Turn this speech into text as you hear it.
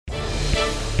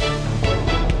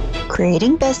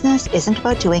Creating business isn't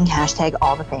about doing hashtag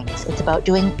all the things. It's about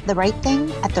doing the right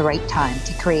thing at the right time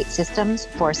to create systems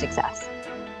for success.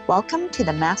 Welcome to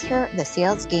the Master the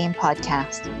Sales Game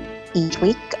podcast. Each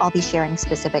week, I'll be sharing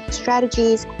specific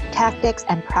strategies, tactics,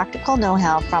 and practical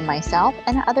know-how from myself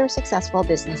and other successful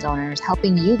business owners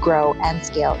helping you grow and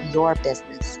scale your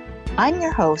business. I'm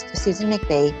your host, Susan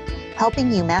McVeigh, helping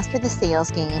you master the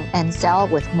sales game and sell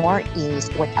with more ease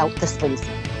without the sleaze.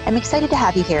 I'm excited to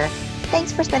have you here.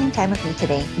 Thanks for spending time with me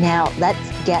today. Now, let's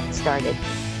get started.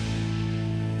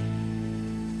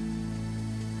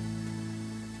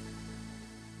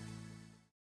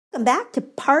 Welcome back to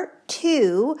part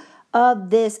 2 of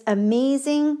this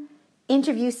amazing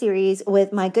interview series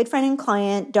with my good friend and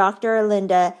client, Dr.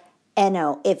 Linda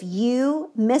Enoh. If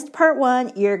you missed part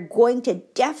 1, you're going to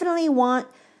definitely want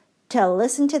to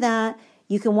listen to that.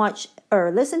 You can watch or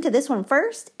listen to this one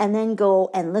first and then go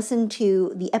and listen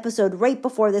to the episode right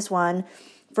before this one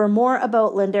for more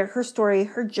about Linda, her story,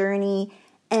 her journey,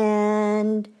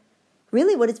 and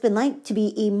really what it's been like to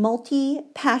be a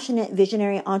multi-passionate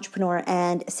visionary entrepreneur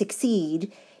and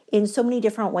succeed in so many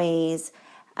different ways.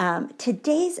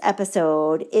 Today's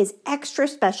episode is extra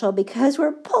special because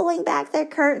we're pulling back the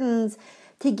curtains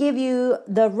to give you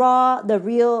the raw, the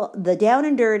real, the down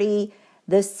and dirty,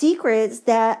 the secrets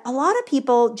that a lot of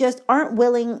people just aren't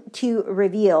willing to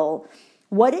reveal,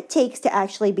 what it takes to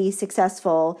actually be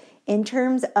successful in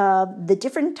terms of the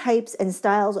different types and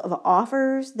styles of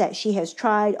offers that she has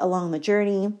tried along the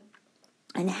journey,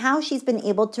 and how she's been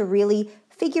able to really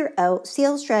figure out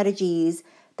sales strategies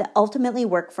that ultimately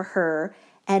work for her,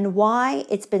 and why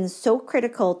it's been so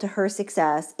critical to her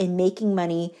success in making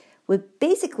money with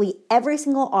basically every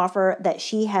single offer that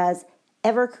she has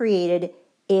ever created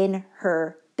in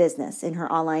her business, in her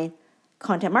online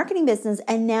content marketing business,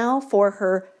 and now for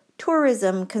her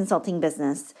tourism consulting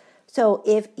business. So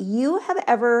if you have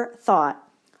ever thought,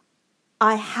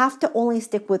 I have to only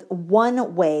stick with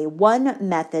one way, one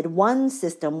method, one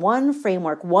system, one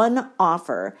framework, one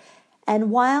offer, and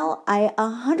while I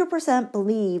 100%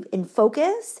 believe in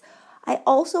focus, I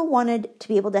also wanted to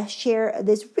be able to share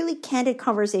this really candid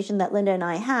conversation that Linda and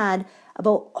I had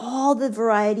about all the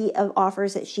variety of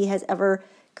offers that she has ever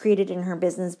created in her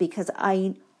business, because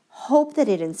I hope that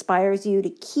it inspires you to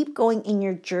keep going in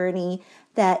your journey,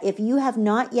 that if you have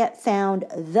not yet found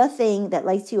the thing that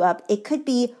lights you up, it could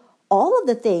be all of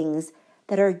the things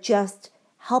that are just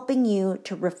helping you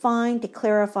to refine, to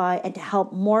clarify, and to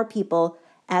help more people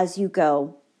as you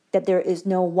go, that there is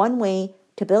no one way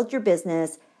to build your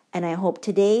business. And I hope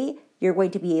today you're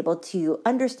going to be able to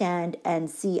understand and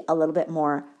see a little bit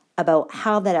more about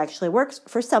how that actually works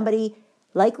for somebody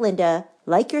like Linda,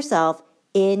 like yourself,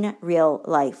 in real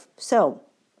life. So,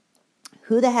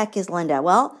 who the heck is Linda?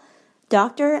 Well,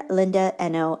 Dr. Linda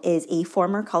Enoh is a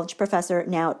former college professor,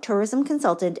 now tourism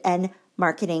consultant and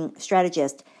marketing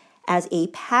strategist. As a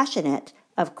passionate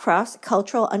of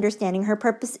cross-cultural understanding, her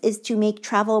purpose is to make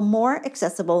travel more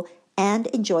accessible and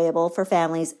enjoyable for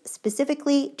families,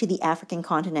 specifically to the African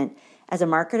continent. As a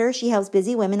marketer, she helps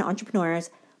busy women entrepreneurs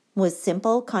with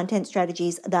simple content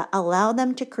strategies that allow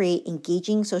them to create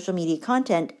engaging social media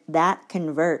content that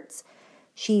converts.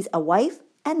 She's a wife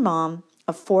and mom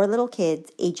of 4 little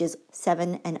kids, ages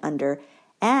 7 and under,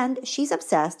 and she's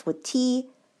obsessed with tea,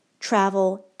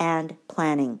 travel, and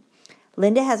planning.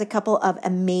 Linda has a couple of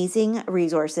amazing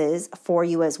resources for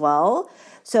you as well.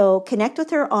 So connect with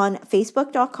her on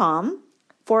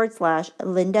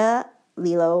facebook.com/Linda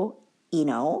Lilo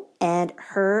Enoh, and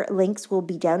her links will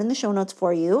be down in the show notes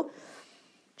for you.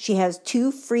 She has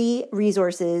 2 free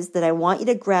resources that I want you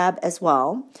to grab as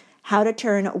well. How to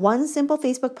turn one simple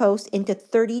Facebook post into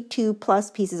 32 plus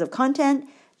pieces of content.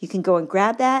 You can go and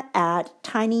grab that at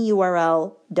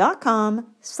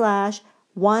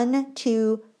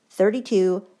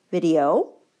tinyurl.com/1232 video.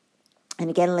 And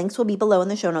again, links will be below in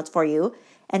the show notes for you.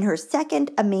 And her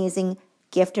second amazing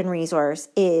gift and resource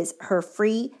is her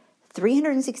free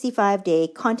 365-day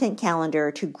content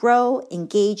calendar to grow,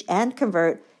 engage, and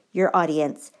convert your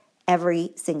audience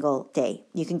every single day.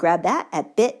 You can grab that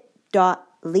at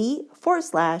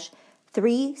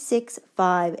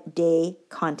bit.ly/365-day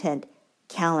content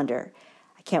calendar.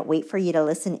 I can't wait for you to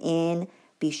listen in.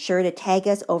 Be sure to tag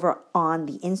us over on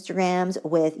the Instagrams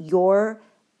with your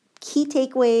key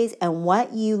takeaways and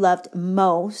what you loved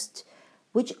most,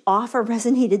 which offer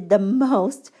resonated the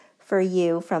most for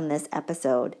you from this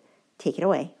episode. Take it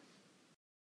away.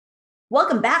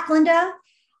 Welcome back, Linda.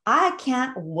 I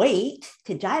can't wait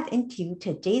to dive into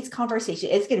today's conversation.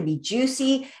 It's going to be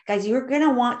juicy. Guys, you're going to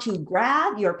want to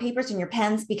grab your papers and your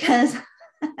pens because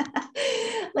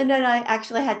Linda and I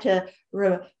actually had to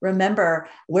remember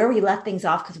where we left things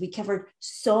off because we covered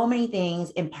so many things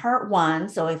in part one.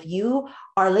 So if you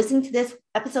are listening to this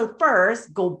episode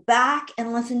first, go back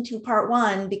and listen to part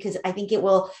one because I think it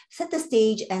will set the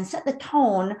stage and set the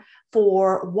tone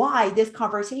for why this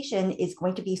conversation is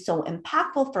going to be so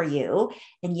impactful for you.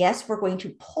 And yes, we're going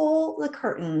to pull the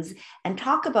curtains and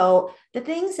talk about the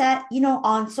things that,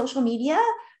 on social media,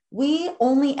 we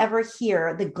only ever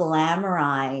hear the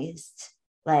glamorized,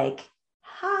 like,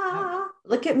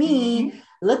 look at me,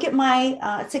 look at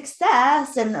my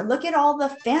success, and look at all the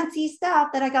fancy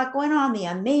stuff that I got going on, the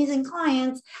amazing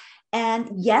clients. And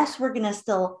yes, we're going to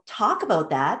still talk about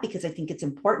that because I think it's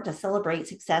important to celebrate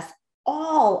success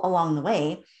all along the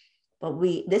way. But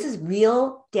this is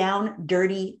real down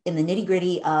dirty in the nitty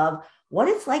gritty of what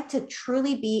it's like to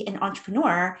truly be an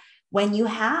entrepreneur when you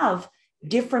have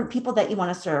different people that you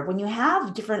want to serve, when you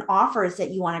have different offers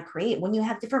that you want to create, when you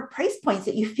have different price points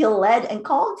that you feel led and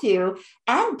called to,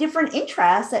 and different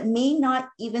interests that may not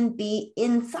even be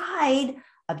inside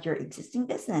of your existing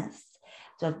business.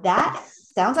 So if that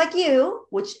sounds like you,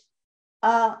 which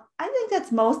I think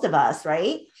that's most of us,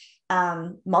 right?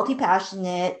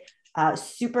 Multi-passionate,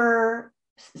 super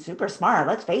smart,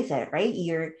 let's face it, right?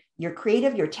 You're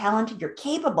creative, you're talented, you're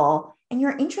capable, and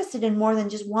you're interested in more than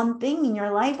just one thing in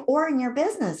your life or in your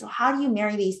business. So how do you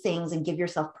marry these things and give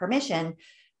yourself permission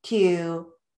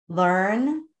to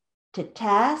learn, to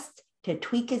test, to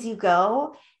tweak as you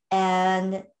go,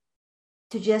 and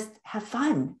to just have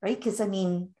fun, right? Because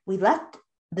we left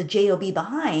the JOB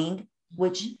behind,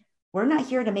 which we're not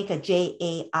here to make a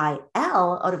JAIL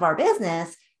out of our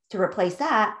business to replace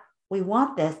that. We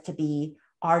want this to be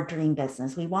our dream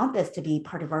business. We want this to be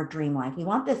part of our dream life. We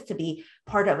want this to be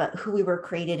part of who we were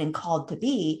created and called to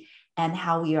be and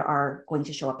how we are going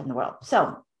to show up in the world.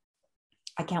 So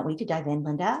I can't wait to dive in,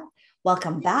 Linda.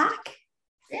 Welcome back.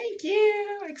 Thank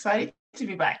you. Excited to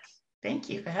be back. Thank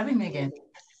you for having me again.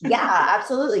 Yeah,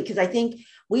 absolutely. Because I think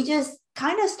we just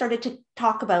kind of started to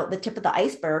talk about the tip of the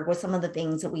iceberg with some of the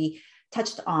things that we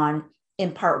touched on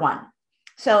in part one.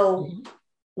 So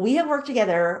we have worked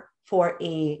together for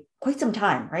quite some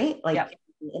time, right? Like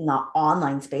in the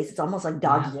online space, it's almost like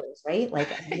dog years, right? Like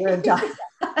you're a dog.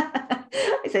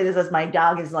 I say this as my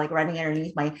dog is like running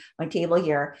underneath my table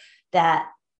here, that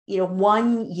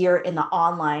 1 year in the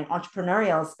online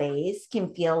entrepreneurial space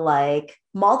can feel like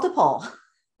multiple.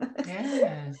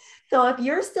 Yes. So if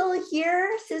you're still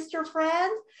here, sister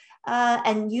friend,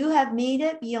 and you have made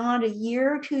it beyond a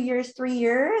year, 2 years, 3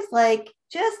 years, like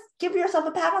just give yourself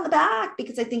a pat on the back,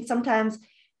 because I think sometimes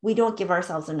we don't give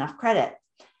ourselves enough credit.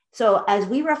 So as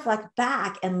we reflect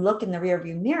back and look in the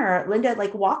rearview mirror, Linda,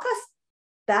 like walk us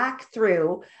back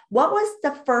through what was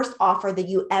the first offer that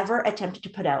you ever attempted to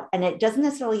put out. And it doesn't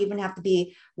necessarily even have to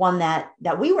be one that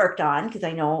we worked on, because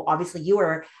I know obviously you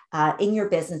were in your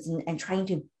business and trying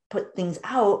to put things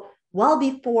out well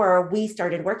before we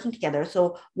started working together.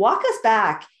 So walk us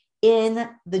back in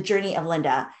the journey of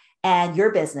Linda and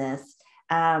your business.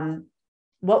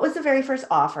 What was the very first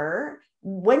offer?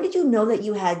 When did you know that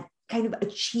you had kind of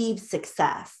achieved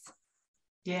success?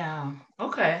 Yeah.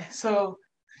 Okay. So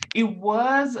it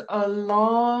was a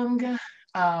long,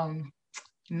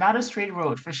 not a straight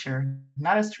road for sure.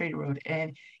 Not a straight road.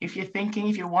 And if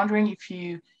you're wondering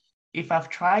if I've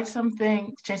tried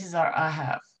something, chances are I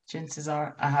have. Chances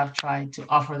are I have tried to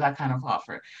offer that kind of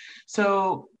offer.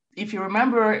 So if you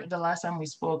remember the last time we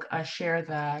spoke, I shared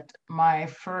that my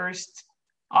first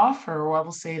offer, or I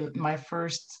will say my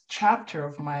first chapter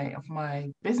of my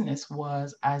business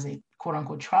was as a quote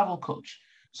unquote travel coach.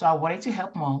 So I wanted to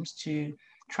help moms to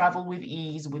travel with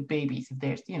ease with babies. If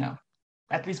there's,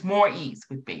 at least more ease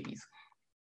with babies.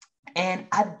 And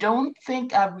I don't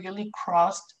think I really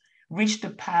reached the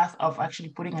path of actually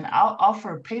putting an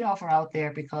paid offer out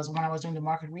there, because when I was doing the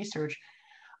market research,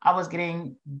 I was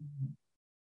getting,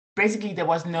 basically there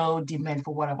was no demand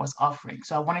for what I was offering.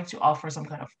 So I wanted to offer some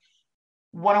kind of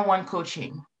one-on-one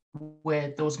coaching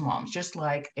with those moms, just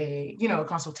like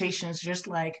consultations, just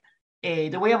like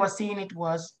the way I was seeing it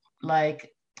was like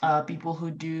people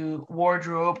who do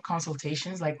wardrobe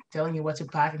consultations, like telling you what to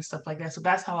pack and stuff like that. So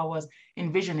that's how I was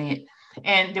envisioning it.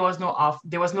 And there was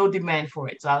no demand for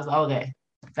it. So I was like, okay,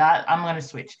 that I'm gonna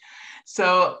switch.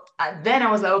 So then I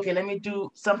was like, okay, let me do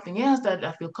something else that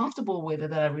I feel comfortable with,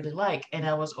 that I really like. And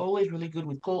I was always really good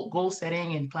with goal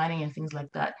setting and planning and things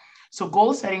like that. So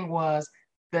goal setting was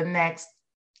the next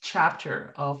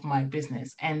chapter of my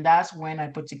business. And that's when I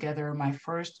put together my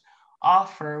first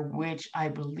offer, which I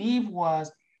believe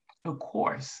was a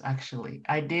course. Actually,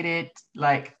 I did it,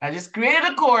 like I just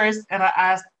created a course and I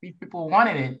asked if people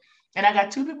wanted it, and I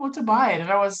got 2 people to buy it, and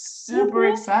I was super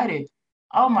excited.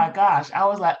 Oh my gosh. I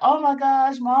was like, oh my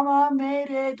gosh, mama, I made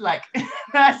it. Like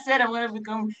I said, I'm going to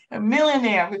become a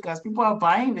millionaire because people are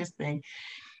buying this thing.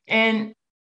 And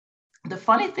the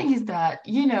funny thing is that,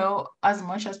 as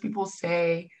much as people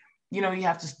say, you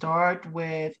have to start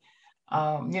with,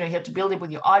 you have to build it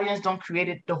with your audience, don't create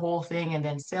it, the whole thing, and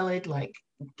then sell it, like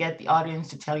get the audience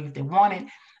to tell you if they want it.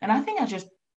 And I think I just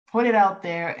put it out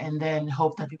there and then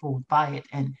hope that people would buy it.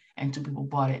 And two people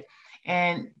bought it.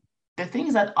 And the thing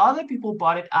is that other people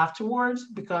bought it afterwards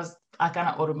because I kind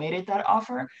of automated that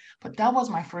offer. But that was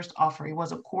my first offer. It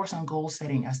was a course on goal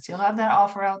setting. I still have that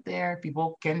offer out there.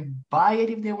 People can buy it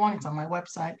if they want. It's on my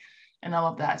website and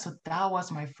all of that. So that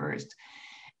was my first.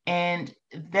 And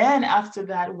then after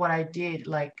that, what I did,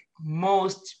 like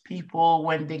most people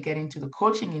when they get into the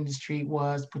coaching industry,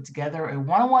 was put together a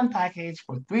one-on-one package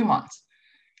for 3 months.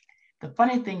 The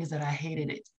funny thing is that I hated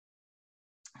it.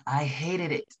 I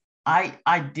hated it.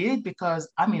 I did it because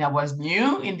I mean I was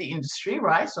new in the industry,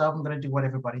 right? So I'm gonna do what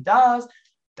everybody does.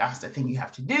 That's the thing you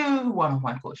have to do,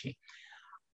 one-on-one coaching.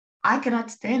 I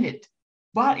cannot stand it.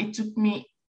 But it took me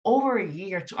over a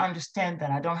year to understand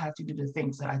that I don't have to do the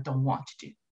things that I don't want to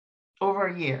do. Over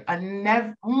a year. I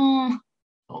never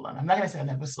hold on, I'm not gonna say I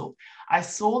never sold. I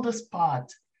sold a spot,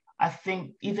 I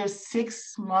think either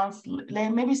 6 months,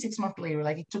 maybe 6 months later.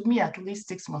 Like it took me at least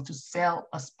 6 months to sell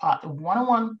a spot, a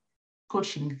one-on-one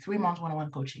coaching, 3 months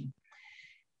one-on-one coaching.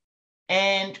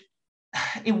 And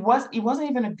it wasn't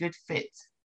even a good fit.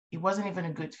 It wasn't even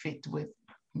a good fit with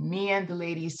me and the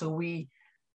lady. So we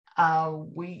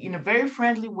in a very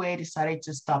friendly way decided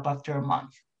to stop after a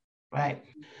month, right?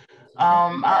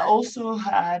 I also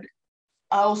had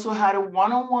a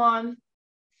one-on-one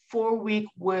 4 week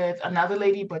with another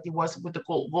lady, but it was with the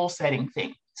goal setting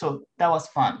thing. So that was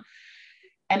fun.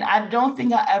 And I don't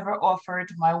think I ever offered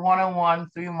my one-on-one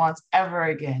 3 months ever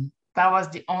again. That was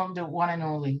the only one and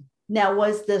only. Now,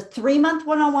 was the 3 month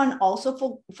one-on-one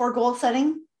also for goal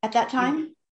setting at that It,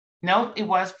 time? no, it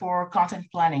was for content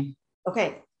planning.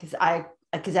 Okay,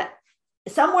 because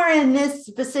somewhere in this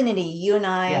vicinity, you and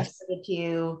I Yes. started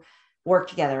to work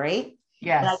together, right?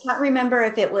 And I Yes. can't remember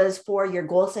if it was for your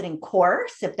goal setting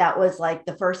course, if that was like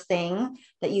the first thing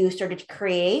that you started to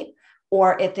create,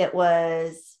 or if it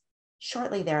was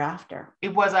shortly thereafter.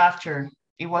 It was after.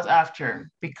 It was after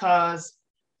because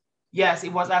yes,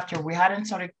 it was after we hadn't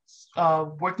started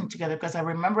working together because I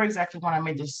remember exactly when I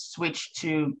made the switch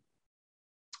to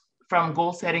from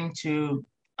goal setting to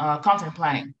content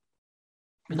planning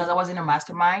because I was in a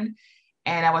mastermind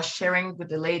and I was sharing with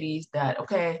the ladies that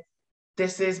okay,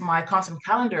 this is my content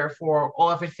calendar for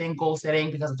all everything goal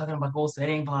setting because I'm talking about goal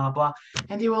setting, blah blah.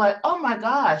 And they were like, "Oh my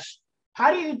gosh,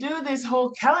 how do you do this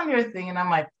whole calendar thing?" And I'm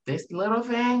like, "This little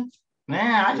thing,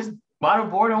 man, I just bought a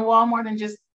board on Walmart and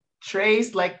just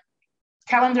traced like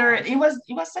calendar. It was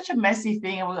such a messy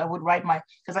thing. I would write my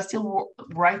because I still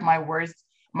write my words,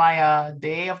 my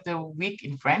day of the week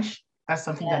in French. That's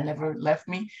something that Yes. never left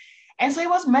me. And so it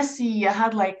was messy. I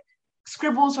had like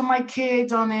scribbles from my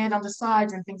kids on it on the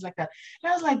sides and things like that.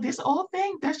 And I was like, this whole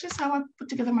thing, that's just how I put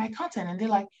together my content. And they're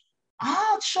like,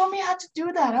 oh, show me how to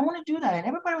do that. I want to do that. And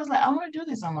everybody was like, I want to do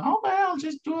this. I'm like, okay, I'll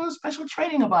just do a special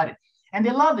training about it. And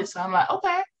they loved it. So I'm like,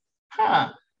 okay,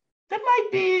 huh, that might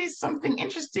be something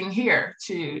interesting here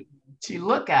to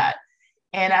look at.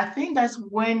 And I think that's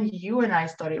when you and I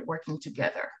started working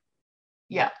together.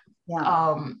 Yeah.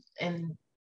 Yeah. And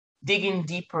digging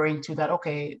deeper into that,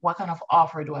 okay, what kind of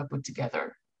offer do I put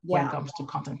together when it Yeah. comes to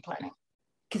content planning?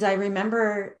 Because I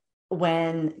remember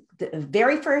when the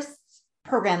very first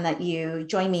program that you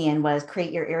joined me in was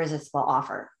Create Your Irresistible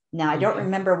Offer. Now, I don't Mm-hmm.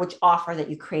 remember which offer that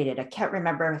you created. I can't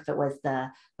remember if it was the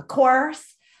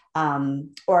course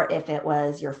or if it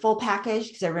was your full package.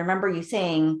 Because I remember you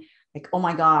saying, like, oh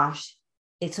my gosh,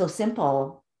 it's so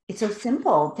simple. It's so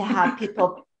simple to have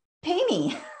people pay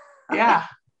me. Yeah.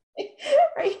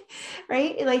 Right.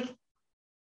 Right. Like,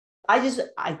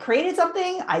 I created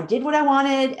something, I did what I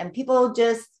wanted, and people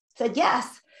just said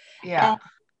yes. Yeah. And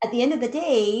at the end of the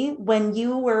day, when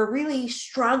you were really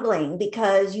struggling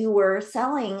because you were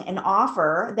selling an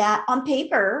offer that on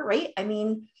paper, right? I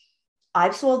mean,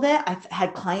 I've sold it. I've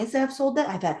had clients that have sold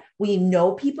it. We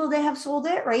know people that have sold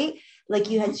it, right? Like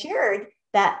you Mm-hmm. had shared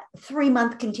that 3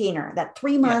 month container, that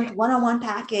three Yeah. month one-on-one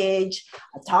package.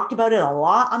 I talked about it a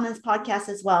lot on this podcast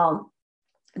as well.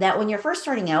 That when you're first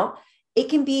starting out, it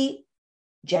can be,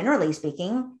 generally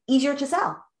speaking, easier to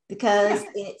sell because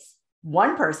Yeah. it's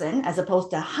one person as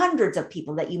opposed to hundreds of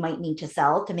people that you might need to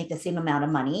sell to make the same amount of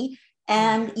money.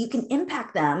 And you can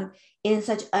impact them in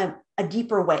such a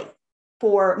deeper way.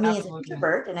 For me as an Absolutely.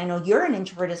 introvert, and I know you're an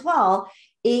introvert as well,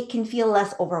 it can feel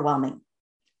less overwhelming.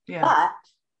 Yeah.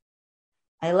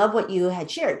 But I love what you had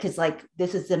shared, because like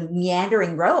this is the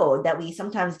meandering road that we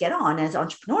sometimes get on as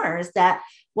entrepreneurs, that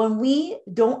when we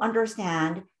don't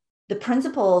understand the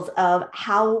principles of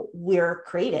how we're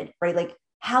created, right? Like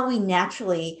how we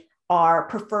naturally are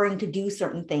preferring to do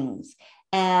certain things.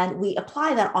 And we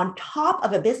apply that on top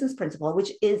of a business principle,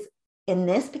 which is in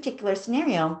this particular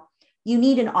scenario, you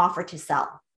need an offer to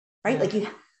sell, right? Yeah. Like you,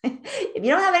 if you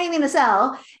don't have anything to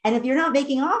sell, and if you're not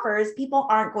making offers, people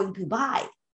aren't going to buy.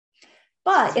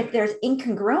 But if there's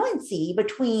incongruency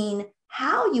between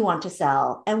how you want to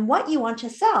sell and what you want to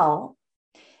sell,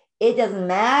 it doesn't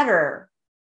matter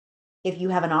if you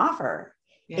have an offer,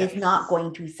 it's Yes. not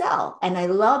going to sell. And I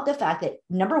love the fact that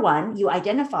number one, you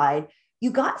identified you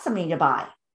got somebody to buy,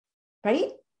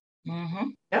 right? Mm-hmm.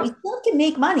 We Yep. still can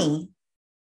make money.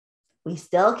 We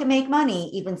still can make money,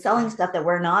 even selling Yeah. stuff that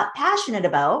we're not passionate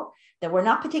about, that we're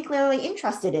not particularly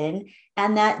interested in,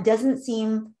 and that doesn't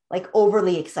seem like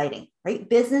overly exciting, right?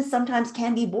 Business sometimes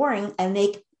can be boring and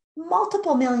make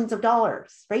multiple millions of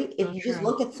dollars, right? If So you just true.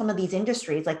 look at some of these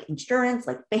industries like insurance,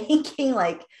 like banking,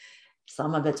 like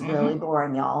some of it's really Mm-hmm.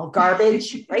 boring, y'all.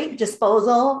 Garbage, right?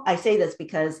 Disposal. I say this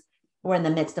because we're in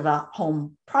the midst of a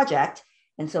home project.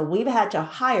 And so we've had to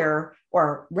hire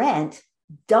or rent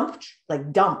dump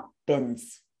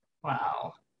bins.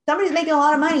 Wow. Somebody's making a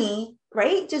lot of money,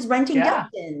 right? Just renting dump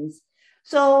Yeah. bins.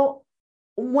 So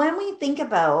when we think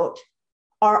about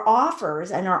our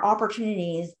offers and our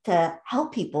opportunities to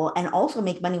help people and also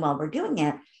make money while we're doing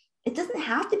it, it doesn't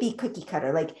have to be cookie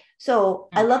cutter. Like, so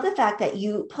I Mm. love the fact that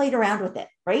you played around with it,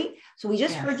 right? So we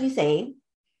just Yeah. heard you say,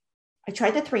 I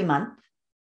tried the 3 month.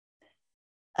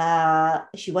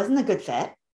 She wasn't a good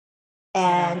fit.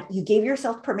 And Yeah. you gave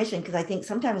yourself permission, because I think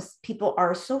sometimes people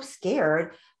are so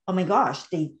scared. Oh my gosh,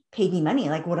 they paid me money.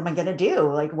 Like, what am I going to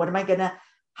do? Like,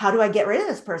 how do I get rid of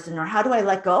this person? Or how do I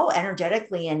let go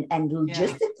energetically and Yeah.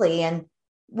 logistically? And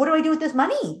what do I do with this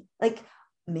money? Like,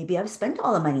 maybe I've spent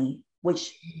all the money,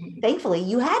 which thankfully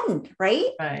you hadn't,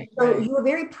 right? Right. So Right. you were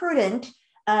very prudent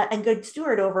and good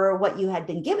steward over what you had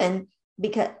been given.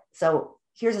 So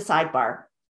here's a sidebar.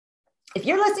 If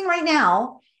you're listening right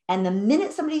now, and the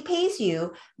minute somebody pays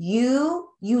you,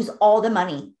 you use all the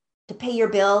money to pay your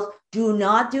bills. Do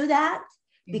not do that,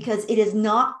 because it is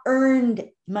not earned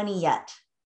money yet.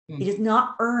 It is Mm-hmm.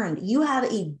 not earned. You have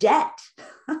a debt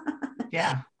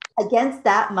Yeah. against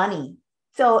that money.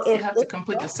 So You if have to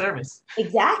complete the service.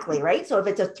 exactly, right? So if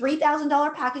it's a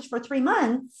 $3,000 package for 3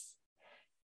 months,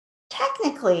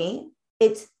 technically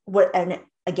it's what, and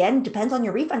again, depends on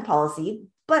your refund policy,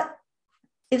 but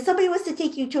if somebody was to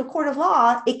take you to a court of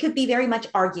law, it could be very much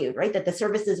argued, right? That the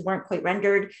services weren't quite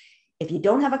rendered. If you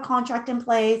don't have a contract in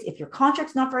place, if your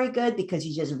contract's not very good because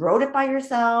you just wrote it by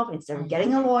yourself instead of Mm-hmm.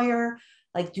 getting a lawyer,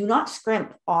 like do not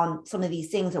scrimp on some of these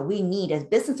things that we need as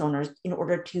business owners in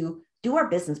order to do our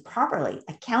business properly.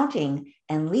 Accounting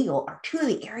and legal are two of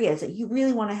the areas that you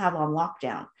really want to have on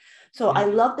lockdown. So I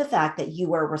Yeah. love the fact that you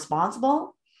were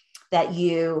responsible, that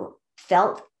you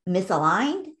felt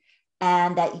misaligned,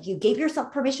 and that you gave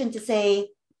yourself permission to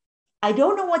say, I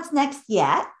don't know what's next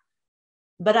yet,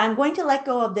 but I'm going to let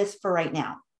go of this for right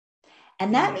now.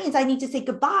 And that Yeah. means I need to say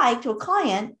goodbye to a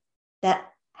client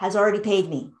that has already paid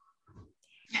me.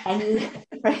 And you,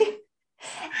 right?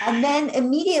 And then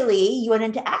immediately you went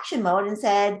into action mode and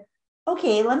said,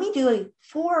 okay, let me do a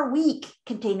 4-week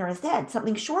container instead,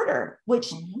 something shorter, which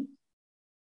Mm-hmm.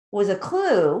 was a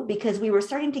clue, because we were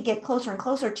starting to get closer and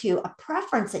closer to a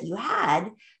preference that you had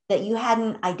that you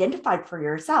hadn't identified for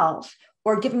yourself,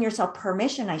 or given yourself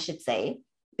permission, I should say,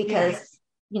 because Yes.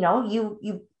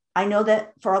 you I know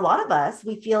that for a lot of us,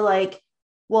 we feel like,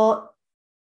 well,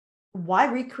 why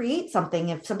recreate something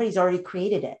if somebody's already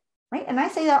created it, right? And I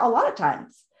say that a lot of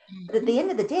times. But at Mm-hmm. the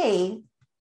end of the day,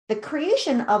 the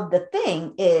creation of the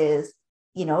thing is,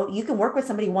 you can work with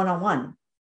somebody one-on-one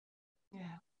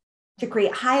Yeah. to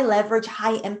create high leverage,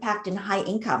 high impact, and high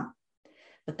income.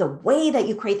 But the way that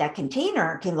you create that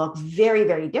container can look very,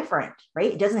 very different,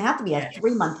 right? It doesn't have to be a Yes.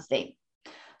 3-month thing.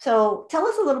 So tell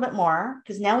us a little bit more,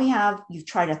 because now you've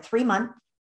tried a 3-month,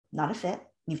 not a fit.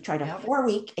 You've tried a Yep.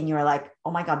 4-week, and you're like,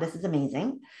 oh my God, this is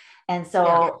amazing. And Yeah.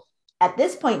 so at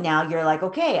this point now, you're like,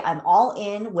 okay, I'm all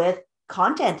in with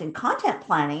content and content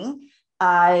planning.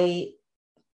 I'm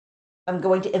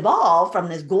going to evolve from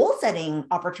this goal setting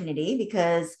opportunity,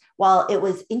 because while it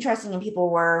was interesting and people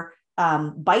were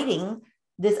biting,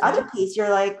 this other Yeah. piece, you're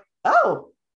like,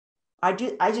 oh, I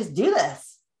just do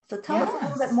this. So tell us a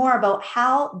little bit Yes. more about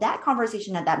how that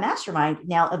conversation at that mastermind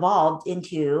now evolved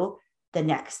into the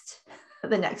next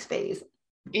the next phase.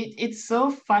 It's so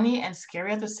funny and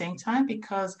scary at the same time,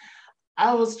 because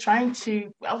I was trying to,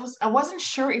 I wasn't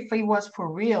sure if it was for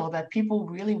real that people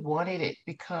really wanted it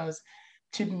because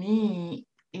to me,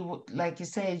 like you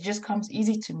say, it just comes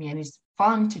easy to me and it's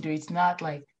fun to do. It's not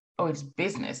like, oh, it's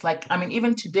business. Like, I mean,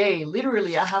 even today,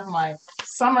 literally, I have my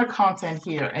summer content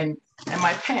here and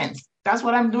my pens. That's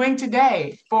what I'm doing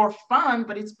today for fun,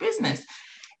 but it's business.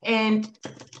 And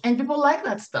and people like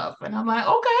that stuff. And I'm like,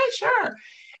 okay, sure.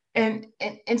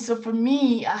 And so for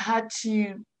me, I had to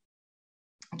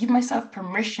give myself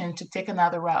permission to take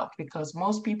another route because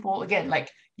most people, again, like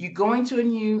you go into a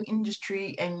new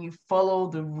industry and you follow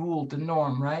the rule, the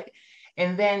norm, right?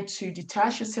 And then to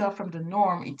detach yourself from the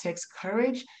norm, it takes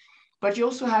courage, but you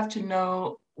also have to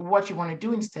know what you want to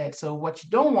do instead. So what you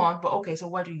don't want, but okay, so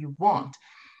what do you want?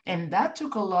 And that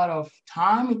took a lot of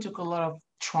time. It took a lot of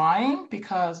trying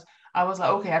because I was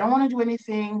like, okay, I don't want to do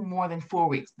anything more than 4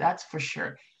 weeks. That's for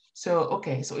sure. So,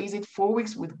 okay, so is it 4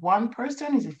 weeks with one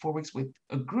person? Is it 4 weeks with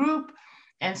a group?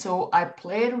 And so I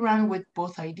played around with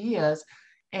both ideas.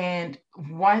 And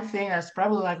one thing that's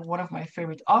probably like one of my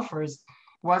favorite offers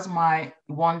was my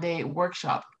 1 day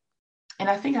workshop. And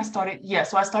I think I started, yeah,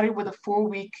 so I started with a 4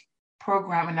 week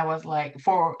program and I was like,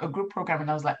 for a group program,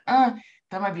 and I was like,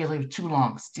 that might be a little too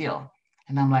long still.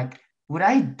 And I'm like, would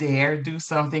I dare do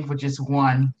something for just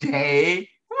 1 day?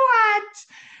 What?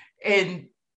 And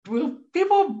will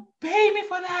people pay me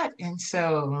for that? And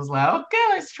so I was like, okay,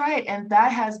 let's try it. And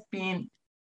that has been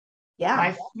Yeah.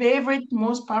 my favorite,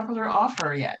 most popular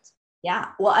offer yet. Yeah.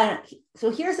 Well,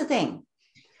 so here's the thing.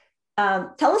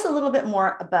 Tell us a little bit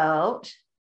more about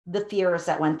the fears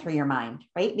that went through your mind,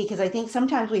 right? Because I think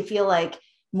sometimes we feel like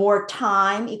more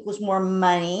time equals more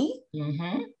money.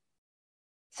 Mm-hmm.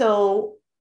 So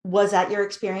was that your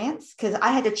experience? Because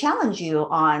I had to challenge you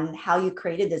on how you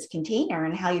created this container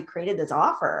and how you created this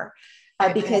offer,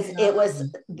 because it was,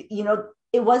 Exactly.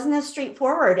 it wasn't as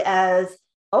straightforward as,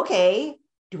 okay,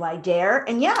 do I dare?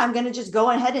 And yeah, I'm going to just go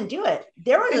ahead and do it.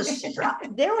 There was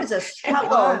a It struggle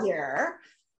was. here.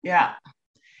 Yeah.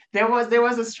 There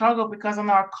was a struggle because on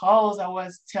our calls I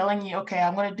was telling you, okay,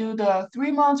 I'm gonna do the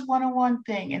 3 months one-on-one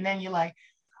thing. And then you're like,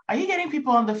 are you getting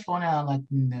people on the phone? And I'm like,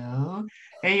 no.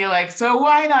 And you're like, so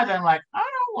why not? I'm like, I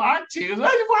don't want to.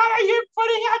 Like, why are you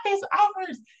putting out these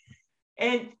offers?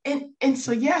 And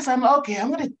so yes, I'm okay,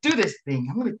 I'm gonna do this thing.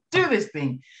 I'm gonna do this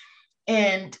thing.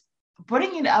 And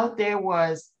putting it out there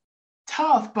was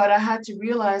tough, but I had to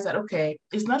realize that, okay,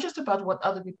 it's not just about what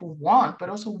other people want, but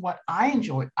also what I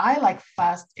enjoy. I like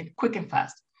fast and quick and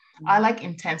fast. I like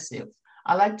intensive.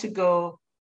 I like to go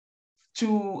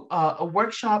to a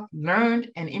workshop, learn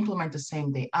and implement the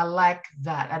same day. I like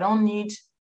that. I don't need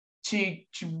to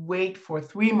wait for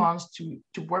 3 months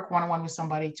to work one-on-one with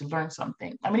somebody to learn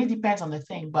something. I mean, it depends on the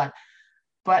thing, but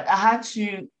I had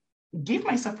to give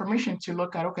myself permission to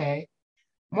look at, okay,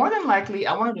 more than likely,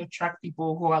 I wanted to attract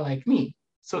people who are like me.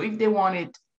 So if they want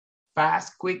it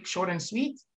fast, quick, short, and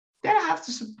sweet, then I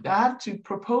have to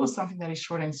propose something that is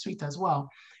short and sweet as well.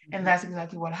 And that's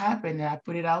exactly what happened. And I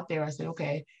put it out there. I said,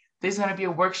 okay, this is going to be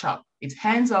a workshop. It's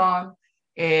hands-on.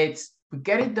 We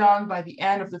get it done by the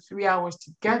end of the 3 hours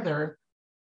together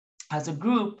as a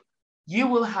group. You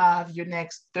will have your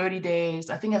next 30 days.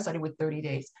 I think I started with 30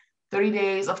 days, 30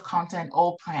 days of content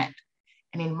all planned.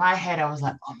 And in my head, I was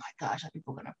like, oh my gosh, are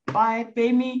people gonna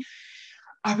pay me?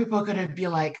 Are people gonna be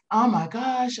like, oh my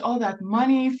gosh, all that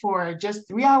money for just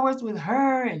 3 hours with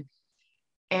her?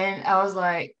 And I was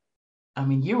like, I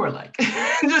mean, you were like,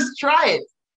 just try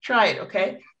it,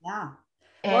 okay? Yeah.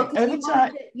 Well, And because every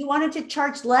time, you wanted to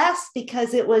charge less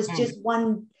because it was mm, just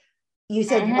one. You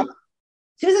said, well, mhm,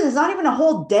 Susan, it's not even a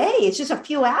whole day; it's just a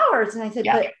few hours. And I said,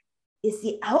 yeah, but is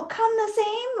the outcome the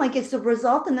same? Like, it's the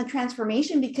result and the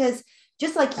transformation? Because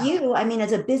just like yeah, you, I mean,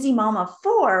 as a busy mom of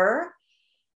four,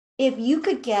 if you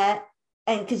could get,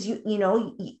 and because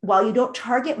while you don't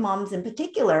target moms in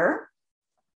particular,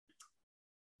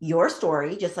 your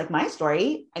story, just like my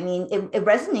story, I mean, it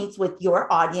resonates with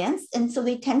your audience. And so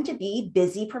they tend to be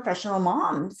busy professional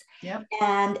moms. yeah,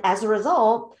 And as a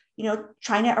result,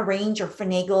 trying to arrange or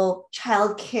finagle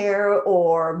childcare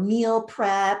or meal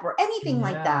prep or anything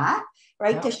like yeah, that,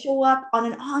 right? To yeah, show up on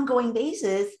an ongoing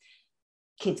basis.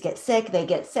 Kids get sick, they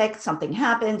get sick, something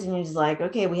happens, and you're just like,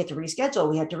 okay, we had to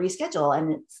reschedule,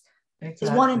 and it's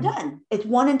one and exactly, done. It's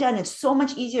one and done. It's so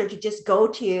much easier to just go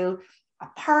to a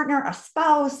partner, a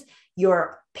spouse,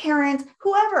 your parents,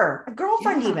 whoever, a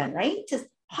girlfriend, yeah, even, right? Just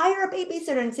hire a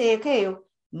babysitter and say, okay,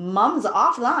 mom's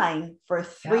offline for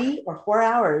yeah, 3 or 4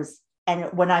 hours. And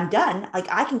when I'm done, like,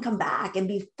 I can come back and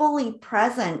be fully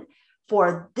present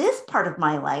for this part of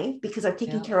my life because I've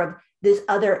taken yeah, care of this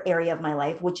other area of my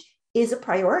life, which is a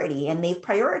priority. And they've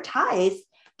prioritized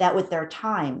that with their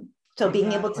time. So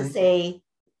being able to Exactly. say,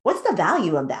 what's the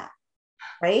value of that?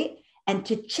 Right. And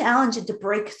to challenge and to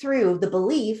break through the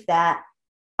belief that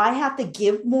I have to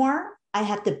give more, I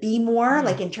have to be more,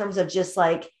 like Mm. in terms of just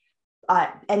like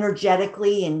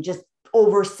energetically and just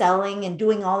overselling and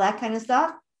doing all that kind of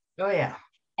stuff. Oh yeah.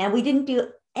 And we didn't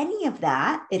do any of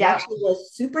that. It Yep. actually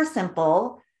was super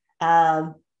simple,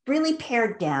 um, really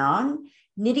pared down,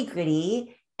 nitty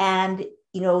gritty. And,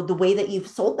 the way that you've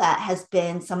sold that has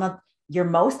been some of your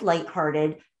most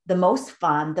lighthearted, the most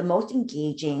fun, the most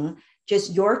engaging,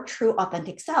 just your true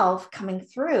authentic self coming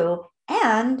through.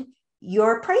 And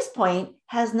your price point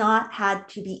has not had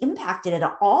to be impacted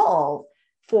at all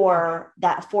for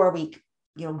that 4 week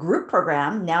group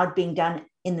program now being done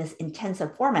in this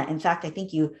intensive format. In fact, I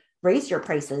think you raised your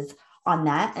prices on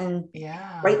that, and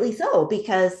Yeah. rightly so,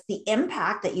 because the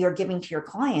impact that you're giving to your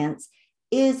clients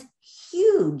is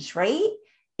huge, right?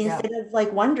 Yep. Instead of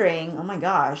like wondering, oh my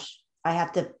gosh, I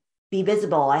have to be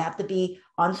visible, I have to be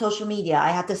on social media, I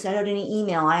have to send out an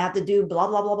email, I have to do blah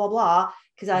blah blah blah blah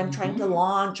because I'm trying to Hmm.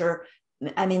 launch, or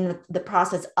I'm in the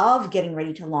process of getting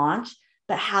ready to launch.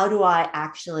 But how do I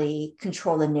actually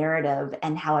control the narrative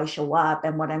and how I show up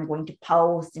and what I'm going to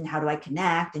post and how do I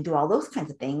connect and do all those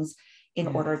kinds of things in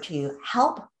Yes. order to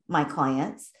help my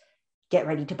clients get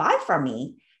ready to buy from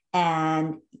me?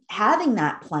 And having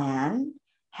that plan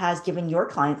has given your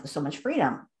clients so much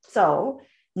freedom. So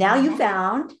now you Hmm.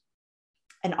 found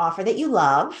an offer that you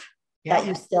love, that Yep.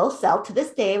 you still sell to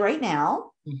this day right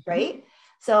now, Hmm. right?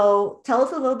 So tell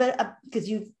us a little bit, because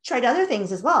you've tried other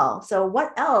things as well. So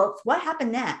what else? What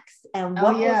happened next? And Oh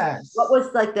what yes.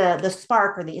 was like the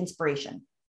spark or the inspiration?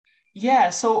 Yeah,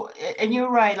 so and you're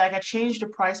right, like I changed the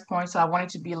price point, so I wanted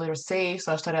to be a little safe.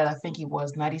 So I started, I think it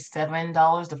was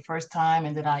 $97 the first time,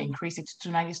 and then I increased it to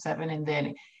 297, and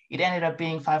then it ended up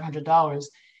being $500.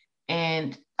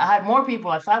 And I had more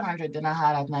people at 500 than I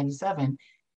had at 97.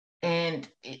 And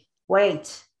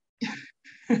Wait,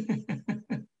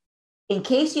 in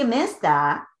case you missed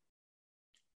that,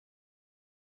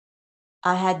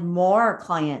 I had more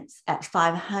clients at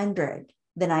 500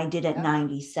 than I did at yeah,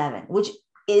 97, which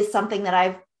is something that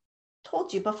I've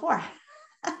told you before,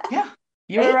 yeah,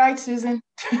 you were right? right, Susan.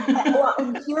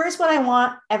 Well, here's what I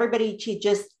want everybody to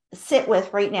just sit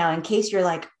with right now, in case you're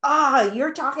like,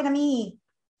 you're talking to me.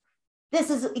 This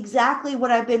is exactly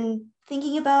what I've been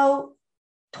thinking about,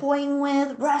 toying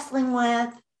with, wrestling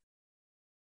with.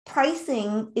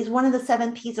 Pricing is one of the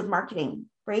 7 P's of marketing,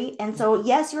 right? And so,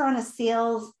 yes, you're on a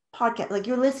sales podcast, like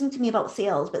you're listening to me about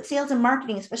sales, but sales and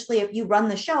marketing, especially if you run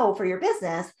the show for your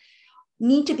business,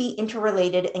 need to be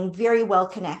interrelated and very well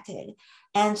connected.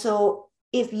 And so,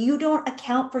 if you don't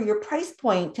account for your price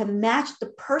point to match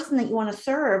the person that you want to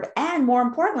serve, and more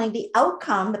importantly, the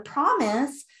outcome, the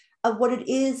promise of what it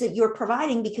is that you're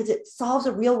providing, because it solves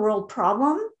a real world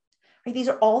problem, right? These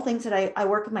are all things that I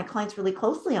work with my clients really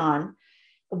closely on.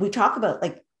 We talk about,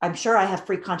 like, I'm sure I have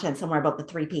free content somewhere about the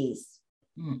 3 P's.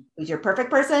 Mm. Who's your perfect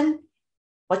person?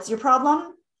 What's your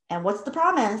problem? And what's the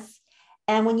promise?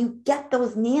 And when you get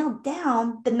those nailed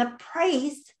down, then the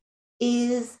price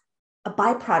is a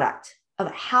byproduct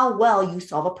of how well you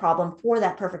solve a problem for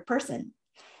that perfect person.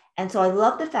 And so I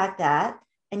love the fact that,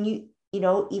 and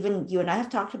even you and I have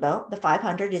talked about, the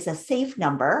 500 is a safe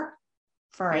number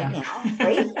for right Yeah. now,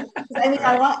 right? I mean,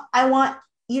 I Right. want I want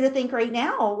you to think right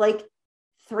now, like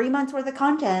 3 months worth of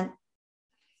content,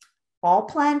 all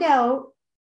planned out.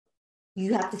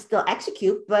 You have to still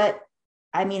execute, but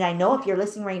I mean, I know if you're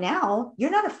listening right now, you're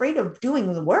not afraid of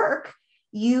doing the work.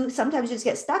 You sometimes just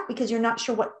get stuck because you're not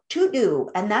sure what to do.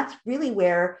 And that's really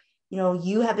where,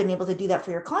 you have been able to do that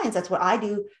for your clients. That's what I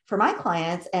do for my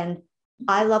clients. And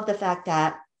I love the fact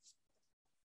that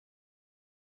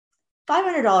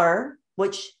 $500,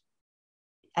 which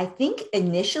I think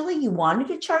initially you wanted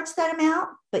to charge that amount,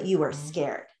 but you were Mhm.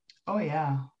 scared. Oh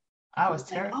yeah. I You're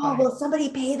was like, oh, terrified. will somebody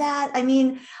pay that? I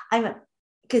mean,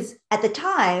 because at the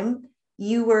time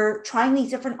you were trying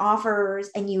these different offers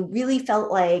and you really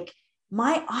felt like,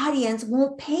 my audience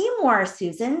won't pay more,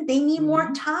 Susan. They need more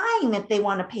Hmm. time if they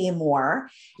want to pay more.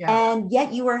 Yeah. And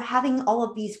yet you were having all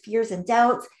of these fears and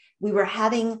doubts. We were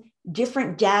having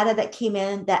different data that came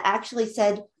in that actually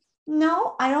said,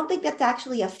 no, I don't think that's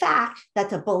actually a fact.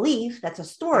 That's a belief. That's a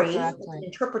story. That's an Exactly.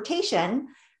 interpretation.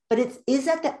 But is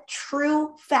that the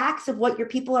true facts of what your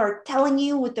people are telling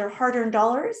you with their hard-earned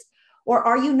dollars? Or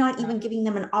are you not Yeah. even giving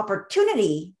them an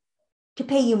opportunity to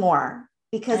pay you more?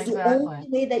 Because the only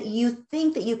Exactly. way that you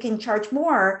think that you can charge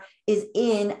more is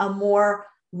in a more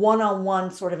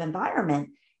one-on-one sort of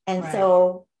environment. And Right.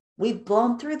 so we've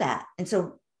blown through that. And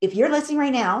so if you're listening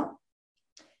right now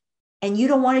and you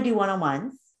don't want to do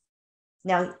one-on-ones,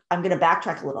 Now I'm going to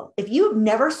backtrack a little. If you've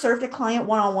never served a client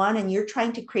one-on-one and you're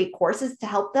trying to create courses to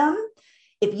help them,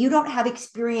 if you don't have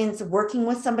experience working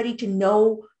with somebody to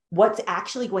know what's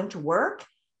actually going to work,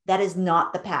 that is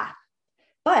not the path.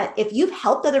 But if you've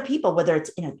helped other people, whether it's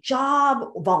in a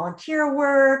job, volunteer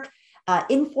work,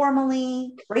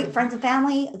 informally, right, friends and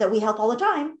family that we help all the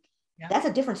time, that's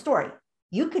a different story.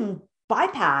 You can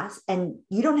bypass, and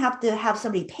you don't have to have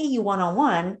somebody pay you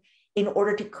one-on-one in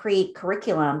order to create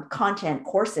curriculum, content,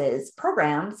 courses,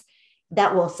 programs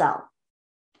that will sell.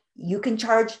 You can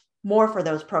charge more for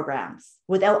those programs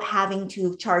without having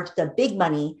to charge the big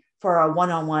money for a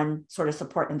one-on-one sort of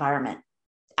support environment.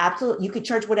 Absolutely. You could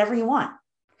charge whatever you want.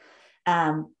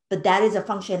 But that is a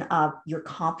function of your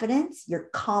confidence, your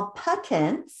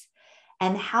competence,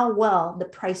 and how well the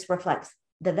price reflects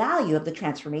the value of the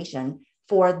transformation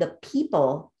for the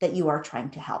people that you are trying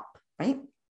to help, right?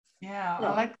 Yeah,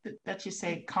 I like that you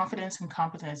say confidence and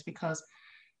competence, because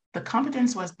the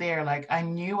competence was there. Like I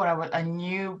knew what I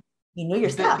knew you knew your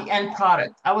stuff. The end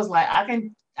product. I was like,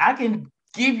 I can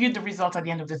give you the results at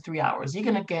the end of the 3 hours. You're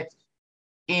gonna get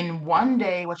in one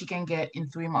day what you can get in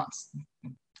 3 months.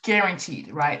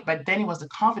 Guaranteed, right? But then it was the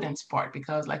confidence part,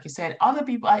 because like you said, other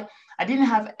people, I didn't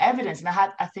have evidence, and I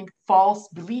had, I think, false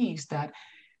beliefs that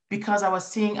because I was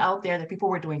seeing out there that people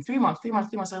were doing 3 months, 3 months,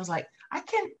 3 months, I was like, I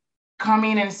can't come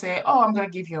in and say, oh, I'm gonna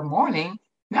give you a morning.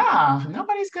 Nah,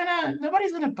 nobody's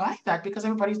gonna buy that, because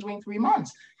everybody's doing 3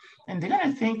 months. And they're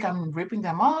gonna think I'm ripping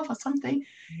them off or something.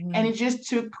 And it just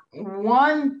took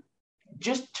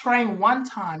just trying one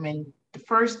time, and the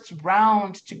first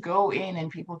round to go in and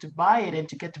people to buy it and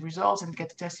to get the results and get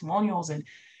the testimonials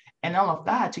and all of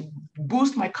that to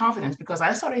boost my confidence, because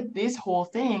I started this whole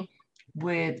thing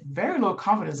with very low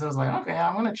confidence. I was like, okay,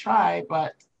 I'm gonna try,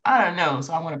 but I don't know.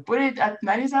 So I'm gonna put it at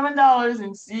 $97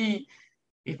 and see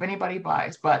if anybody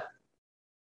buys. But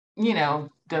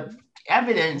the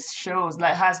evidence shows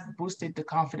that has boosted the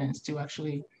confidence to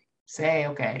actually say,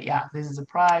 okay, yeah, this is the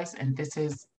price and this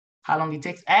is how long it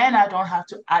takes, and I don't have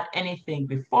to add anything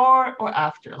before or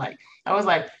after. Like I was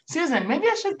like, Susan, maybe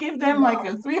I should give them like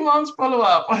a 3 months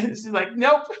follow-up. She's like,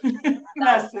 nope,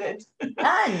 that's it.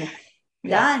 Done.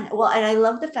 Yeah. Done. Well, and I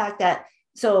love the fact that,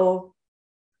 so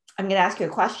I'm going to ask you a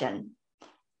question.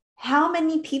 How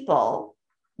many people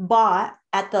bought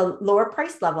at the lower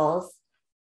price levels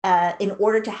in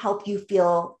order to help you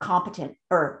feel competent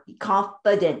or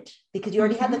confident, because you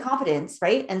already have the confidence,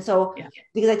 right? And so,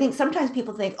 because I think sometimes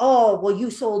people think, oh, well,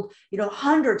 you sold,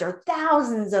 hundreds or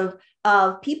thousands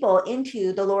of people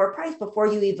into the lower price before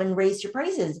you even raised your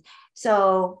prices.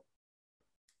 So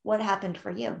what happened for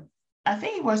you? I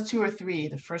think it was 2 or 3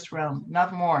 the first round,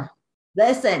 not more.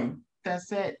 Listen.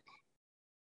 That's it.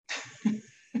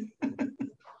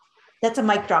 That's a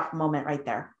mic drop moment right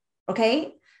there.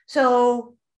 Okay.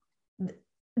 So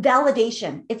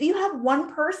validation. If you have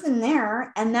one person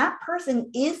there and that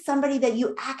person is somebody that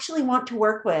you actually want to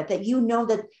work with, that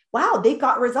that, wow, they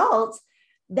got results,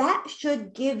 that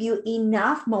should give you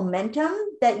enough momentum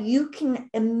that you can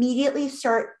immediately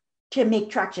start to make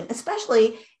traction,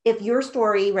 especially if your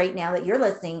story right now that you're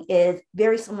listening is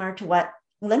very similar to what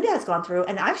Linda has gone through.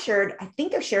 And I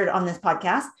think I've shared on this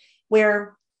podcast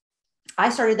where I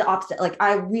started the opposite. Like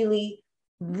I really,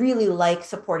 really like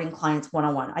supporting clients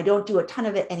one-on-one. I don't do a ton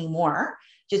of it anymore,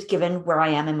 just given where I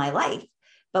am in my life.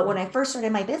 But when I first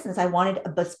started my business, I wanted a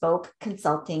bespoke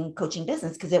consulting coaching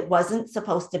business because it wasn't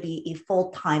supposed to be a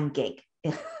full-time gig.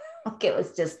 Okay, it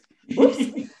was just,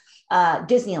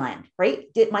 Disneyland, right?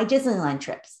 Did my Disneyland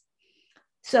trips.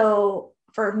 So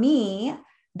for me,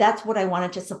 that's what I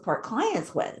wanted to support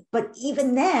clients with. But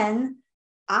even then,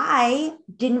 I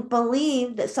didn't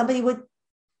believe that somebody would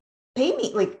pay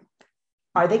me. Like,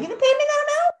 are they going to pay me that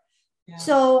amount? Yeah.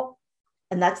 So,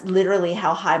 and that's literally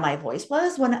how high my voice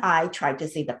was when I tried to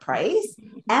say the price,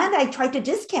 and I tried to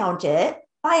discount it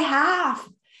by half.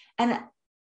 And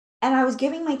I was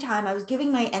giving my time, I was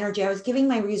giving my energy, I was giving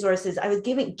my resources, I was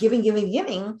giving.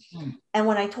 And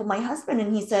when I told my husband,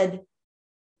 and he said,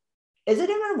 is it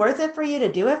even worth it for you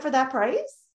to do it for that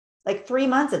price? Like 3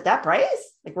 months at that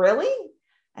price? Like, really?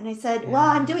 And I said, well,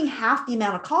 I'm doing half the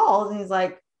amount of calls. And he's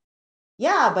like,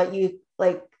 yeah, but you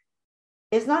like,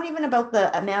 it's not even about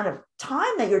the amount of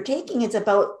time that you're taking. It's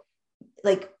about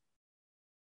like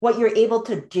what you're able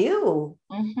to do.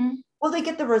 Mm-hmm. Will they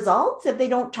get the results if they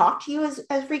don't talk to you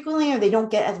as frequently, or they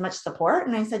don't get as much support?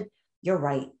 And I said, you're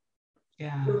right.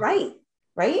 Yeah. You're right.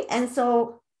 Right. And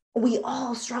so we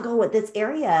all struggle with this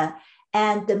area.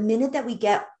 And the minute that we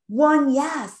get one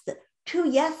yes, 2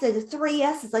 yeses, 3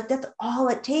 yeses, like that's all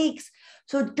it takes.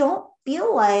 So don't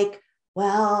feel like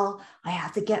well, I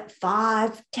have to get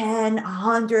 5, 10,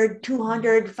 100,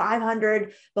 200,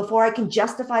 500 before I can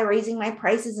justify raising my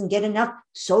prices and get enough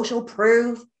social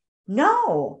proof.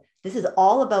 No, this is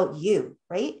all about you,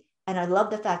 right? And I love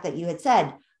the fact that you had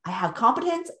said, I have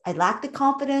competence, I lack the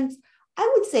confidence.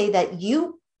 I would say that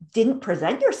you didn't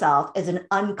present yourself as an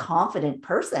unconfident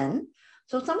person.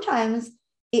 So sometimes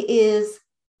it is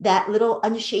that little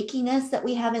unshakiness that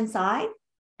we have inside,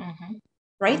 Mm-hmm.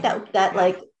 right? Mm-hmm. That Yeah.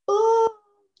 like, oh,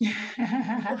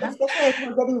 especially as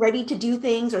we're getting ready to do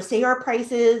things or say our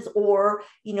prices or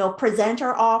present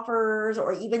our offers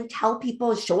or even tell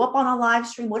people, show up on a live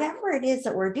stream, whatever it is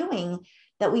that we're doing,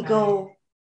 that we Right. go,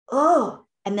 oh,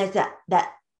 and there's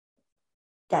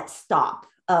that stop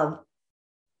of,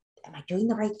 am I doing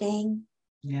the right thing?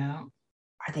 Yeah.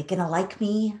 Are they going to like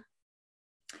me?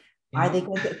 Are Yeah. they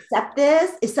going to accept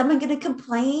this? Is someone going to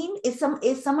complain? Is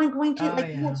someone going to, Oh, like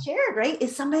you had yeah. shared, right?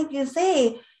 Is somebody going to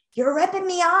say, you're ripping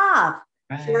me off?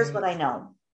 Here's what Right. I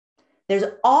know. There's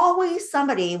always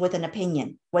somebody with an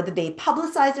opinion, whether they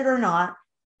publicize it or not.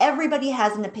 Everybody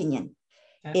has an opinion.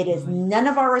 It is Definitely. none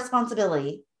of our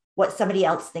responsibility what somebody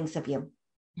else thinks of you.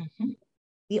 Mm-hmm.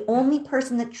 The Yeah. only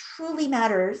person that truly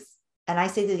matters, and I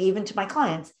say that even to my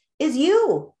clients, is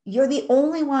you. You're the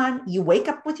only one. You wake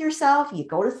up with yourself, you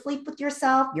go to sleep with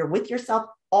yourself, you're with yourself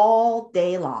all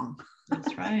day long.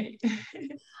 That's right.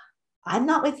 I'm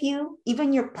not with you.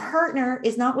 Even your partner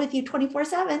is not with you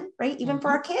 24/7, right? Even for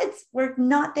Mm-hmm. our kids, we're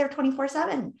not there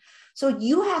 24/7. So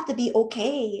you have to be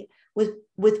okay with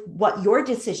what your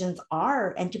decisions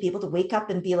are and to be able to wake up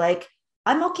and be like,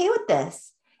 I'm okay with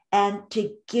this. And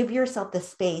to give yourself the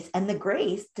space and the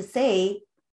grace to say,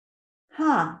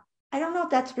 I don't know if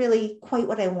that's really quite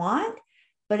what I want,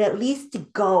 but at least to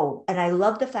go. And I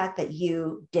love the fact that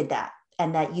you did that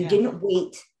and that you Yeah. didn't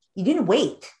wait. You didn't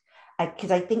wait.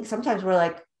 Because I think sometimes we're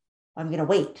like, I'm going to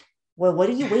wait. Well, what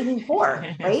are you waiting for?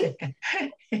 Right?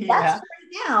 That's Yeah.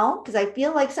 right now. Because I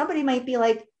feel like somebody might be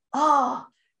like, oh,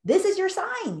 this is your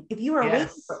sign. If you are waiting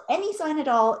Yes. for any sign at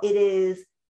all, it is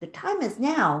the time is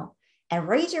now and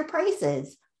raise your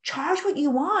prices, charge what you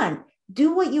want,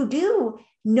 do what you do.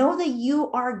 Know that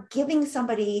you are giving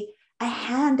somebody a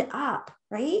hand up,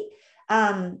 right?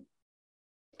 Um,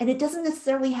 and it doesn't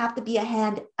necessarily have to be a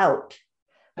hand out.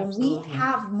 When we Absolutely.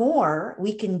 have more,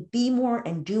 we can be more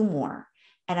and do more.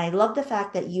 And I love the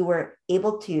fact that you were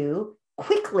able to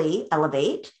quickly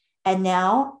elevate and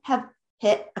now have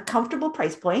hit a comfortable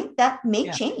price point that may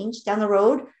Yeah. change down the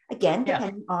road, again, Yeah.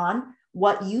 depending on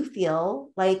what you feel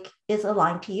like is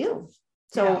aligned to you. Yeah.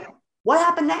 So, what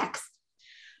happened next?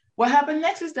 What happened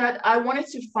next is that I wanted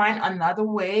to find another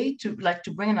way to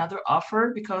bring another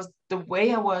offer because the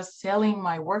way I was selling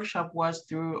my workshop was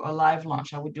through a live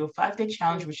launch. I would do a 5-day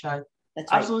challenge, which I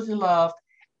That's right. absolutely loved,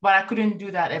 but I couldn't do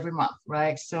that every month,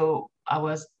 right? So I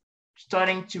was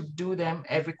starting to do them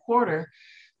every quarter.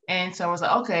 And so I was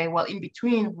like, okay, well, in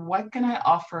between, what can I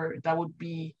offer that would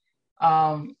be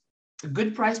a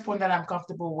good price point that I'm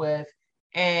comfortable with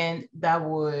and that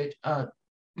would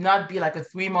not be like a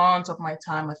 3 months of my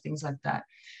time or things like that.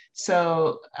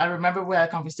 So I remember we had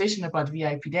a conversation about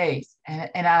VIP days,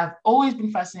 and I've always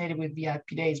been fascinated with VIP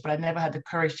days, but I never had the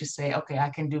courage to say, okay, I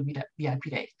can do VIP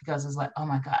days because it's like, oh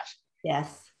my gosh,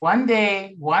 Yes. one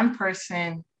day, one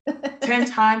person,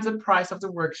 10 times the price of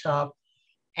the workshop,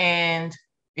 and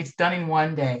it's done in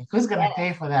one day. Who's going to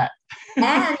pay for that?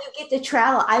 And you get to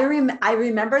travel. I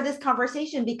remember this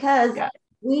conversation because Yeah,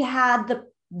 we had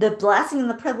the blessing and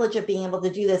the privilege of being able to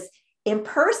do this in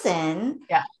person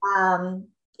yeah, um,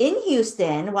 in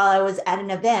Houston while I was at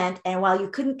an event. And while you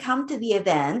couldn't come to the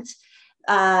event,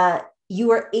 you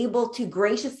were able to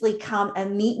graciously come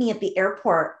and meet me at the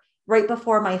airport right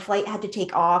before my flight had to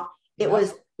take off. It yeah.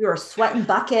 was, we were sweating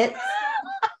buckets.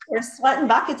 We're sweating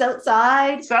buckets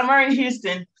outside. Summer in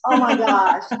Houston. Oh my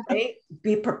gosh, right?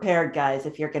 Be prepared, guys,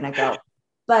 if you're gonna go.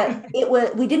 But it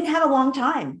was we didn't have a long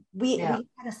time. Yeah, We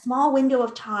had a small window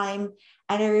of time.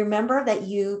 And I remember that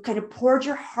you kind of poured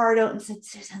your heart out and said,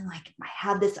 Susan, like, I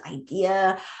have this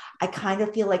idea. I kind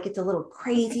of feel like it's a little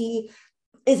crazy.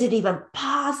 Is it even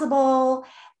possible?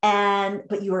 And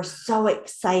but you were so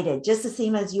excited, just the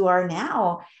same as you are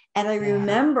now. And I yeah.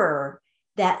 remember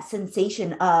that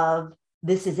sensation of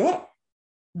this is it.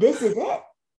 This is it.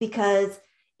 Because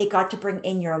it got to bring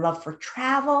in your love for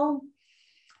travel.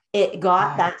 It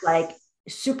got that like Yes.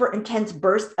 super intense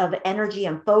burst of energy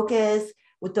and focus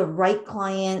with the right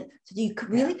client. So you could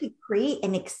Yeah, really could create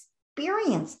an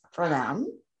experience for them,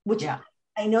 which yeah,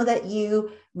 I know that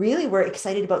you really were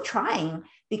excited about trying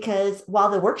because while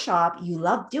the workshop you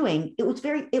loved doing, it was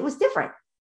different,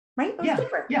 right? It was yeah,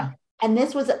 different. yeah, And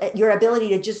this was your ability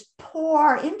to just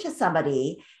pour into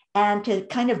somebody and to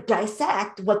kind of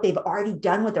dissect what they've already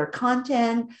done with their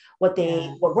content, what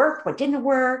worked, what didn't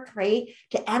work, right?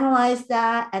 To analyze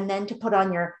that and then to put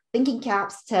on your thinking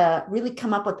caps to really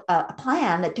come up with a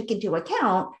plan that took into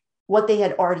account what they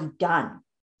had already done.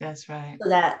 That's right. So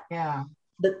that Yeah.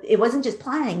 it wasn't just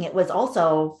planning, it was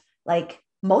also like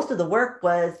most of the work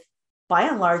was by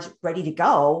and large ready to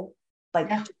go. Like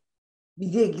Yeah.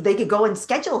 they could go and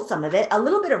schedule some of it, a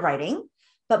little bit of writing,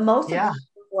 but most of Yeah. them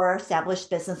were established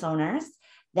business owners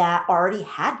that already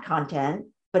had content,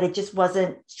 but it just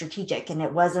wasn't strategic and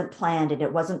it wasn't planned and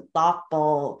it wasn't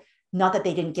thoughtful. Not that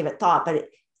they didn't give it thought, but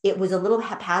it was a little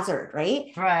haphazard, right?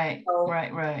 Right. So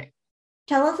Right.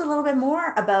 tell us a little bit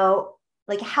more about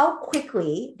like how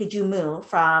quickly did you move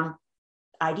from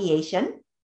ideation?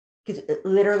 Because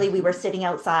literally we were sitting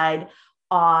outside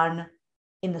on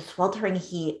in the sweltering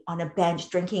heat on a bench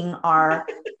drinking our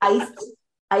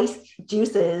iced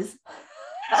juices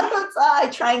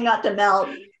outside, trying not to melt.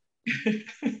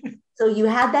 So you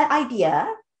had that idea.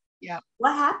 Yeah.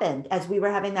 What happened as we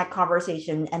were having that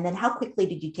conversation? And then how quickly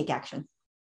did you take action?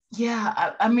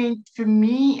 Yeah. I mean, for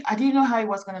me, I didn't know how it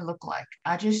was going to look like.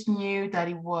 I just knew that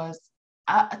it was,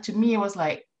 to me, it was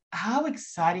like how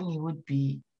exciting it would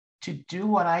be to do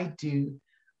what I do,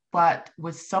 but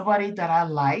with somebody that I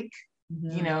like, you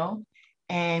Mm-hmm. know,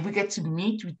 and we get to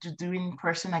meet, we do in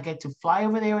person. I get to fly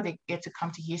over there, or they get to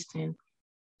come to Houston,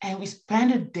 and we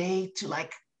spend a day to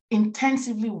like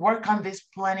intensively work on this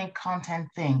planning content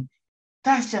thing.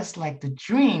 That's just like the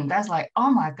dream. That's like,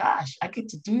 oh my gosh, I get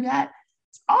to do that.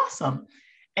 It's awesome.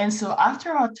 And so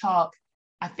after our talk,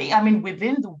 I mean,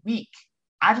 within the week,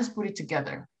 I just put it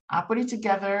together. I put it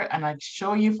together and I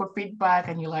show you for feedback,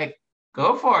 and you're like,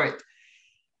 go for it.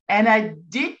 And I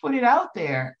did put it out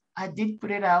there. I did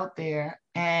put it out there.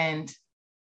 And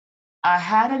I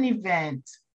had an event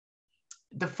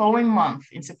the following month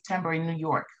in September in New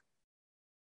York.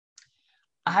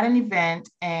 I had an event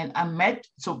and I met,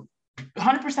 so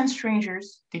 100%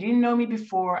 strangers. They didn't know me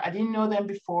before. I didn't know them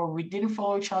before. We didn't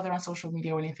follow each other on social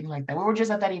media or anything like that. We were just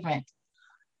at that event.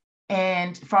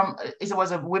 And it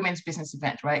was a women's business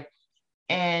event, right?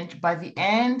 And by the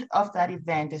end of that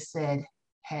event, they said,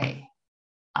 hey,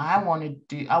 I want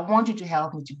you to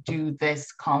help me to do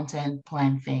this content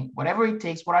plan thing. Whatever it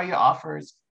takes, what are your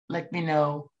offers? Let me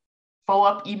know.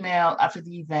 Follow-up email after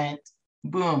the event.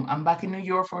 Boom, I'm back in New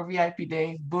York for a VIP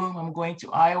day. Boom, I'm going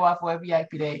to Iowa for a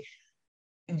VIP day.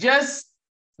 Just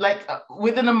like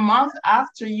within a month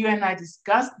after you and I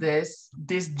discussed this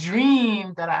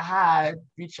dream that I had,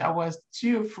 which I was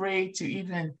too afraid to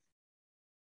even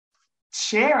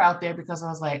share out there because I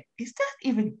was like, is that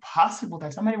even possible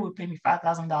that somebody would pay me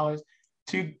 $5,000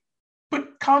 to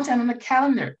put content on the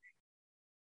calendar?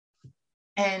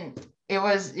 And it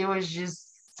was just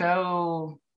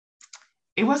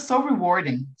it was so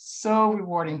rewarding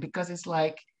because it's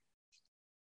like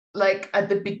at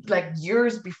the big like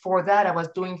years before that I was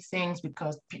doing things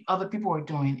because other people were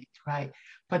doing it, right?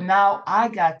 But now I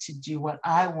got to do what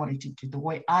I wanted to do the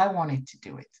way I wanted to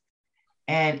do it,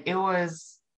 and it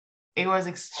was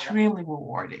extremely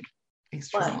rewarding, But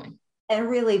extremely. and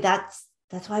really that's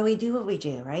why we do what we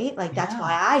do, right? Like that's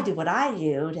why Yeah, I do what I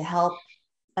do to help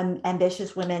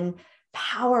ambitious women,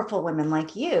 powerful women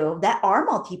like you that are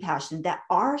multi-passionate, that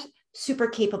are super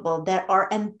capable, that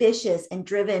are ambitious and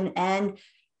driven and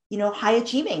high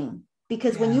achieving.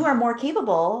 Because when yeah, you are more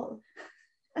capable,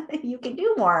 you can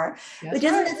do more. It that's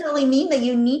doesn't right. necessarily mean that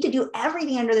you need to do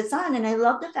everything under the sun. And I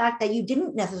love the fact that you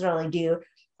didn't necessarily do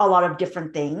a lot of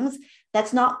different things.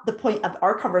 That's not the point of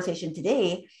our conversation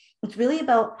today. It's really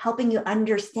about helping you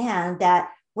understand that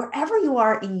wherever you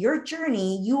are in your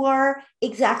journey, you are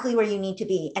exactly where you need to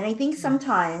be. And I think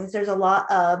sometimes there's a lot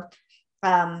of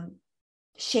um,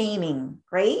 shaming,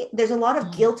 right? There's a lot of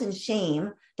Mm, guilt and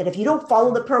shame that if you don't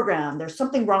follow the program, there's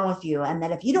something wrong with you. And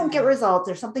that if you don't get yeah. results,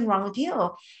 there's something wrong with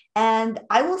you. And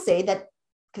I will say that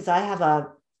because I have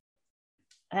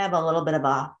a little bit of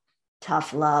a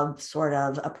tough love sort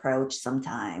of approach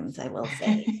sometimes, I will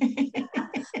say.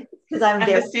 Because I'm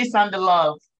very Emphasis on the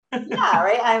love. yeah,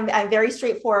 right. I'm very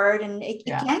straightforward and it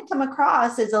Yeah. can come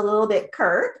across as a little bit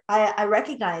curt. I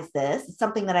recognize this. It's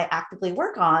something that I actively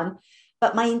work on.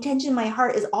 But my intention, my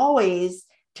heart is always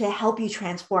to help you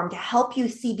transform, to help you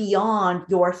see beyond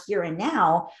your here and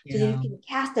now so that you Yeah. can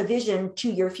cast a vision to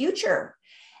your future.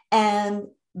 And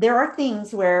there are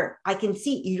things where I can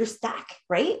see you're stuck,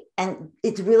 right? And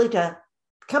it's really to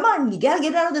come on, you got to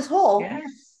get out of this hole.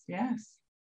 Yes. Yes.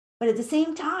 But at the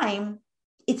same time,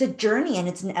 it's a journey and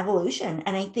it's an evolution.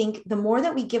 And I think the more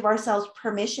that we give ourselves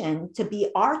permission to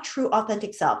be our true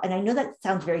authentic self, and I know that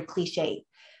sounds very cliche,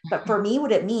 but for me,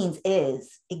 what it means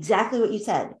is exactly what you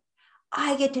said.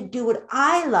 I get to do what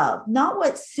I love, not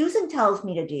what Susan tells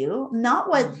me to do, not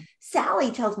what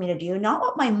Sally tells me to do, not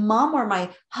what my mom or my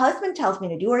husband tells me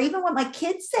to do, or even what my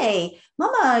kids say,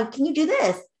 Mama, can you do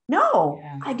this? No,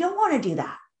 I don't want to do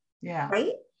that. Yeah.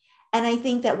 Right. And I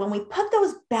think that when we put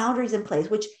those boundaries in place,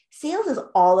 which sales is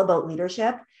all about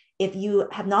leadership. If you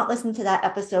have not listened to that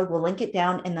episode, we'll link it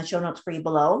down in the show notes for you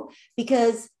below,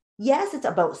 because yes, it's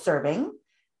about serving,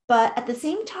 but at the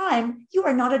same time, you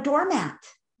are not a doormat.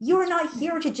 You are not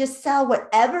here to just sell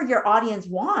whatever your audience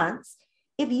wants.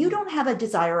 If you don't have a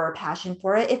desire or a passion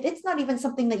for it, if it's not even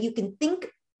something that you can think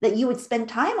that you would spend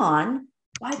time on,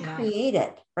 why create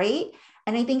it, right?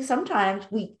 And I think sometimes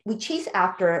we chase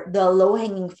after the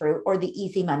low-hanging fruit or the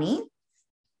easy money,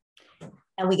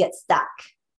 and we get stuck.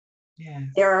 Yeah.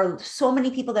 There are so many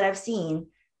people that I've seen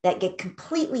that get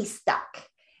completely stuck,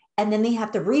 and then they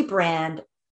have to rebrand,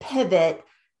 pivot,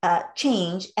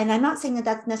 change. And I'm not saying that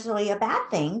that's necessarily a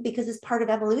bad thing, because it's part of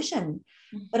evolution.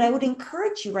 But I would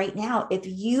encourage you right now, if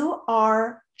you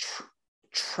are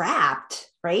trapped,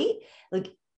 right? Like,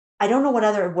 I don't know what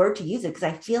other word to use it, because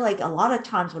I feel like a lot of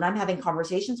times when I'm having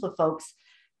conversations with folks,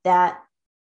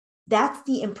 that's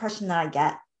the impression that I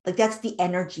get. Like, that's the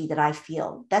energy that I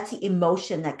feel. That's the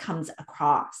emotion that comes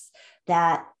across,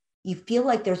 that you feel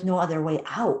like there's no other way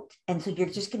out. And so you're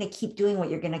just going to keep doing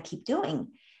what you're going to keep doing.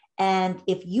 And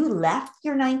if you left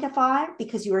your 9 to 5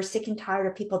 because you were sick and tired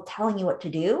of people telling you what to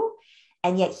do,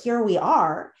 and yet here we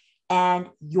are, and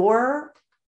you're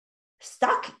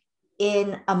stuck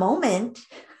in a moment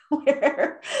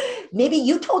where maybe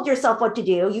you told yourself what to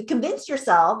do, you convinced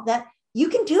yourself that you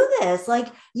can do this, like,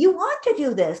 you want to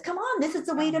do this, come on, this is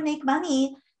the way to make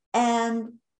money, and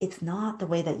it's not the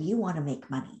way that you want to make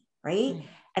money, right?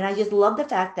 And I just love the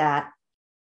fact that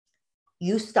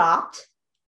you stopped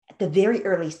at the very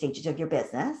early stages of your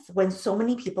business, when so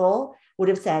many people would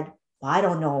have said, well, I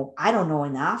don't know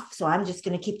enough, so I'm just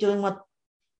going to keep doing what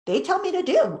they tell me to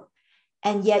do.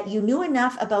 And yet you knew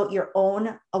enough about your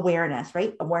own awareness,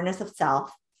 right? Awareness of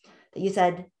self, that you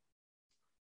said,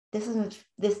 this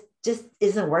just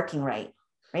isn't working right?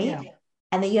 Yeah.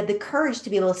 And then you have the courage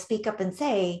to be able to speak up and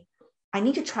say, I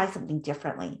need to try something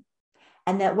differently.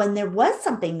 And that when there was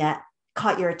something that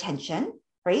caught your attention,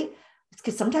 right?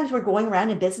 Because sometimes we're going around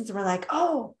in business and we're like,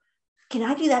 oh, can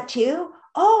I do that too?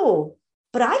 Oh,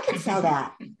 but I could sell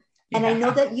that. And I know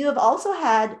that you have also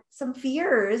had some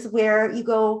fears where you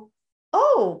go,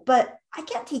 oh, but I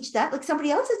can't teach that. Like,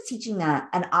 somebody else is teaching that.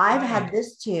 And I've had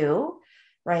this too,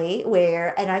 right?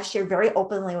 And I've shared very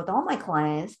openly with all my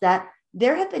clients that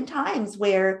there have been times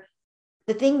where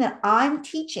the thing that I'm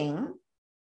teaching,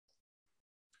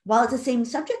 while it's the same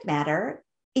subject matter,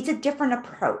 it's a different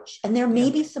approach. And there may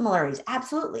be similarities.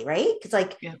 Absolutely. Right. Because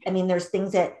I mean, there's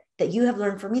things that you have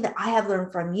learned from me that I have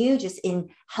learned from you, just in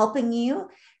helping you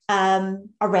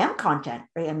around content,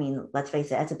 right? I mean, let's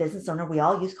face it, as a business owner, we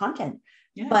all use content,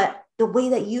 but the way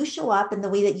that you show up and the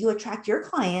way that you attract your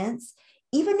clients,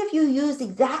 even if you use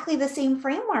exactly the same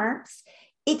frameworks,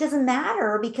 it doesn't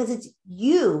matter, because it's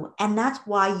you. And that's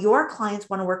why your clients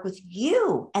want to work with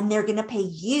you, and they're going to pay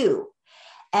you.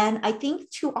 And I think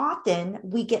too often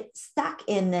we get stuck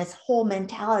in this whole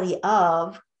mentality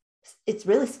of, it's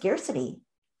really scarcity.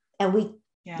 And we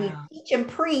teach and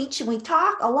preach, and we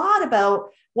talk a lot about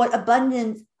what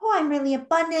abundance, oh, I'm really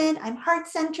abundant, I'm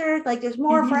heart-centered, like there's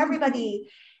more for everybody.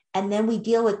 And then we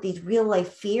deal with these real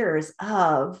life fears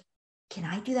of, can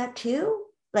I do that too?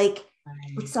 Like,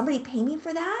 would somebody pay me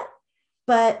for that?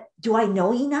 But do I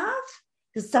know enough?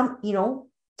 Because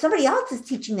somebody else is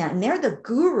teaching that, and they're the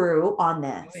guru on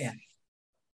this.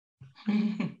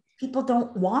 People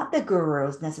don't want the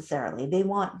gurus necessarily. They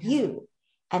want you.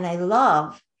 And I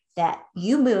love that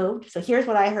you moved. So here's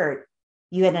what I heard.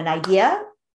 You had an idea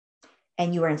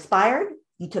and you were inspired.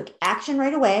 You took action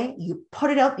right away. You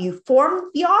put it up, you formed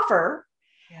the offer.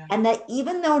 And that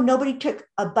even though nobody took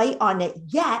a bite on it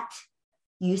yet,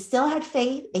 you still had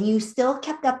faith, and you still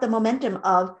kept up the momentum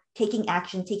of taking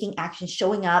action,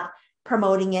 showing up,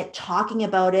 promoting it, talking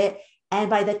about it. And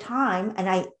by the time, and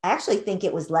I actually think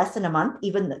it was less than a month,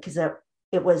 even because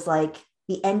it was like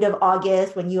the end of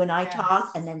August when you and I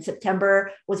talked, and then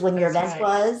September was when your event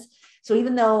was. So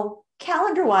even though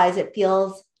calendar-wise it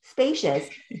feels spacious,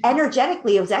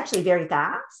 energetically it was actually very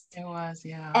fast. It was,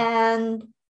 yeah. And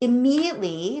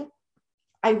immediately,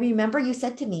 I remember you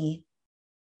said to me,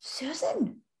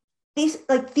 Susan, these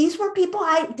were people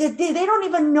they don't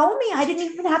even know me. I didn't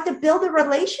even have to build a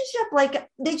relationship. Like,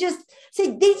 they just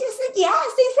said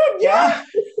yes. They said yes.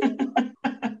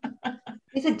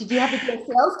 They said, did you have to do a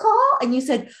sales call? And you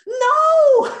said,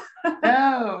 no.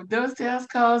 No, those sales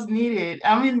calls needed.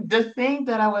 I mean, the thing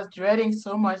that I was dreading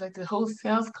so much, like the whole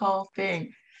sales call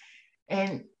thing.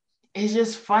 And it's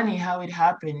just funny how it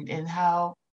happened and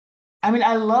how, I mean,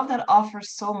 I love that offer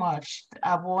so much.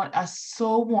 I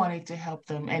so wanted to help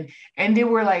them. And they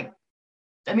were like,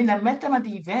 I mean, I met them at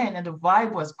the event and the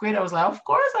vibe was great. I was like, of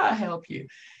course I'll help you.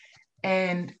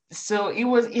 And so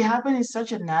it happened in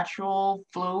such a natural,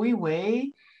 flowy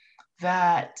way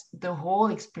that the whole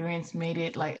experience made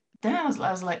it like, then I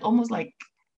was like almost like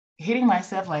hitting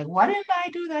myself, like, why didn't I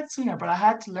do that sooner? But I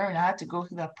had to learn, I had to go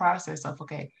through that process of,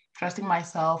 okay, trusting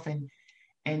myself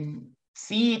and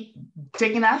see it,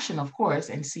 taking action, of course,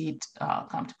 and see it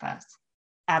come to pass.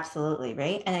 Absolutely.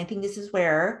 Right. And I think this is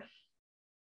where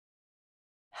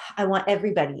I want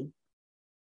everybody,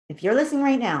 if you're listening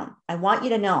right now, I want you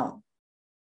to know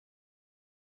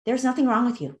there's nothing wrong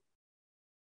with you,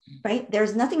 right?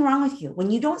 There's nothing wrong with you. When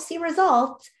you don't see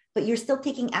results, but you're still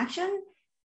taking action,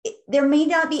 there may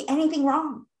not be anything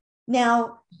wrong.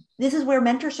 Now, this is where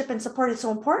mentorship and support is so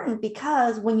important,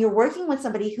 because when you're working with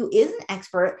somebody who is an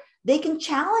expert, they can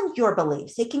challenge your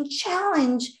beliefs. They can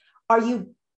challenge, are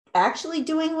you actually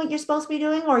doing what you're supposed to be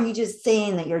doing? Or are you just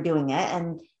saying that you're doing it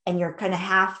and you're kind of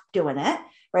half doing it,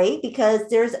 right? Because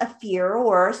there's a fear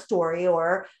or a story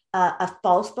or a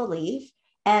false belief,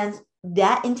 and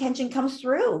that intention comes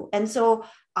through. And so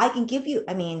I can give you,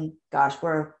 I mean, gosh,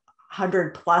 we're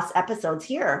 100 plus episodes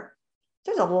here.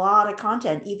 There's a lot of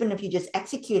content. Even if you just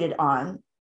execute it on,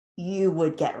 you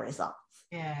would get results.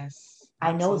 Yes,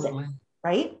 I know this, absolutely.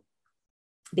 right?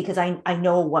 Because I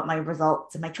know what my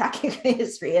results and my tracking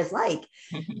history is like.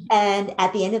 And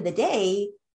at the end of the day,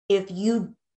 if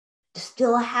you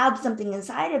still have something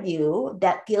inside of you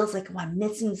that feels like, oh, I'm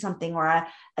missing something, or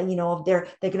they're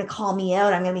going to call me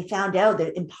out, I'm going to be found out,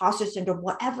 the imposter syndrome,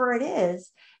 whatever it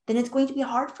is, then it's going to be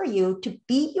hard for you to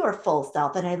be your full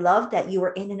self. And I love that you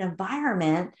were in an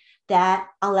environment that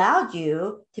allowed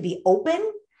you to be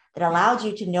open, that allowed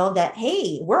you to know that,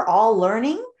 hey, we're all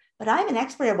learning, but I'm an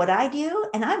expert at what I do,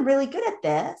 and I'm really good at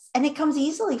this, and it comes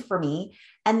easily for me.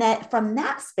 And that from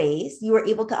that space, you were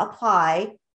able to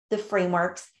apply the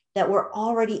frameworks that were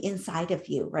already inside of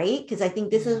you, right? Because I think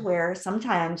this is where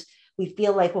sometimes we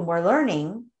feel like when we're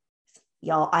learning,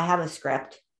 y'all, I have a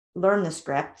script, learn the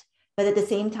script, but at the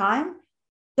same time,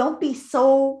 don't be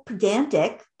so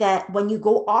pedantic that when you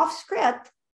go off script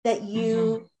that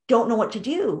you don't know what to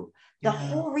do. The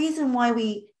whole reason why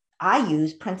I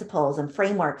use principles and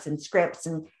frameworks and scripts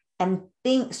and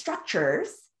structures,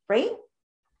 right?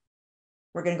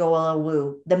 We're going to go a little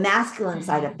woo, the masculine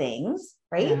side of things,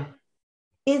 right? Yeah.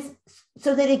 Is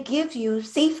so that it gives you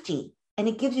safety and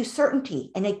it gives you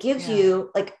certainty and it gives you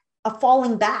like a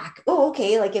falling back. Oh,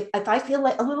 okay. Like if I feel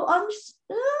like a little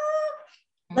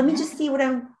let me just see what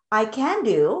I can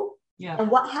do and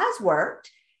what has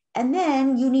worked. And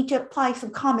then you need to apply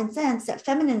some common sense, that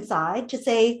feminine side, to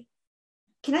say,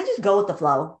 can I just go with the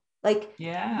flow? Like, we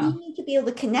need to be able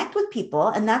to connect with people.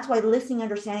 And that's why listening,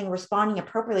 understanding, responding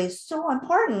appropriately is so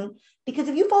important. Because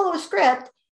if you follow a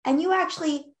script and you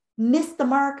actually miss the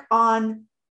mark on,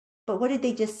 but what did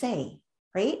they just say?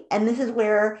 Right. And this is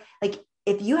where, like,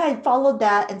 if you had followed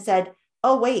that and said,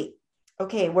 oh, wait,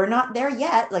 okay, we're not there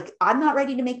yet. Like, I'm not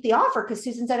ready to make the offer because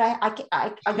Susan said,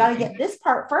 I got to get this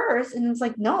part first. And it's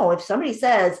like, no, if somebody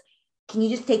says, can you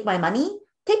just take my money?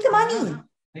 Take the money.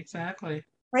 Exactly.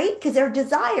 Right. Because their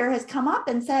desire has come up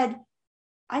and said,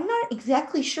 I'm not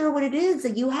exactly sure what it is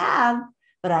that you have,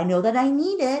 but I know that I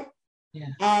need it.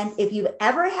 Yes. And if you've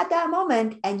ever had that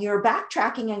moment and you're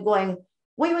backtracking and going,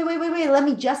 wait, let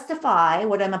me justify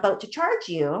what I'm about to charge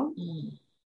you.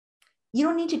 You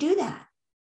don't need to do that.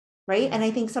 Right. And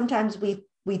I think sometimes we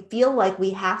feel like we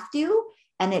have to,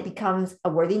 and it becomes a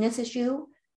worthiness issue,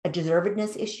 a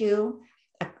deservedness issue,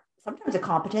 sometimes a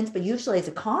competence, but usually it's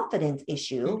a confidence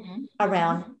issue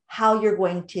around how you're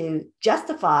going to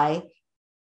justify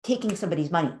taking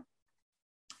somebody's money.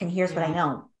 And here's what I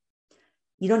know.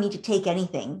 You don't need to take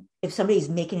anything. If somebody's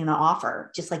making an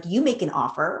offer, just like you make an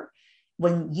offer,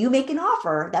 when you make an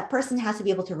offer, that person has to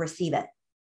be able to receive it.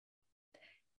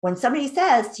 When somebody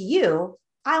says to you,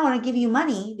 I want to give you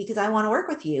money because I want to work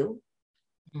with you,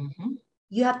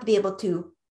 you have to be able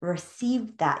to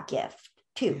receive that gift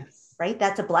too, right?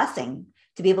 That's a blessing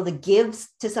to be able to give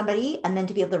to somebody and then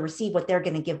to be able to receive what they're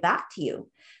going to give back to you.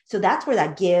 So that's where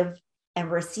that give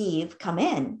and receive come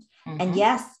in. And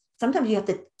yes, sometimes you have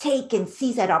to take and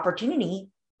seize that opportunity,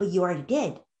 but you already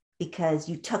did because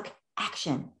you took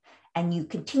action and you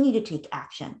continue to take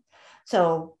action.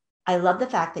 So I love the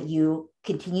fact that you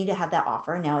continue to have that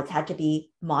offer. Now it's had to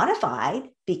be modified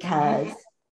because,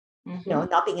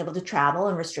 not being able to travel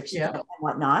and restrictions and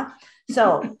whatnot.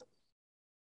 So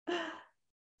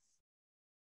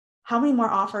How many more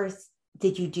offers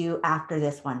did you do after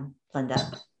this one, Linda?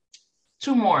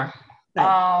 Two more.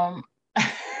 Good.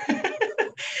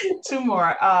 Two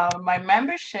more. My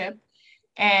membership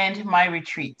and my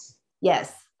retreats.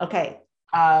 Yes. Okay.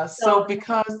 So So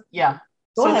because yeah,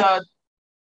 go so ahead.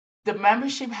 the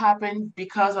membership happened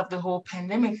because of the whole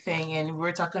pandemic thing, and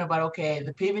we're talking about okay,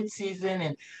 the pivot season,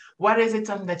 and what is it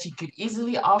something that you could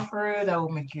easily offer that will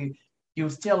make you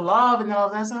still love and all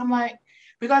of that. So I'm like,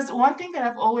 because one thing that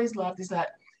I've always loved is that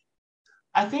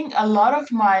I think a lot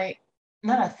of my,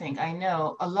 not I think, I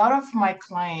know a lot of my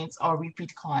clients are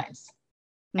repeat clients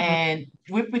Mhm. and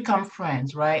we've become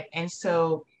friends, right? And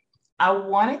so I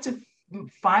wanted to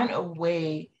find a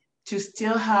way to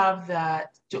still have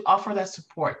that, to offer that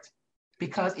support.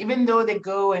 Because even though they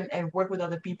go and work with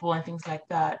other people and things like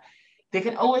that, they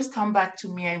can always come back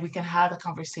to me and we can have a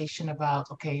conversation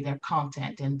about, okay, their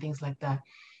content and things like that.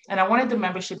 And I wanted the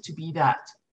membership to be that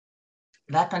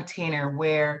container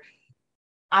where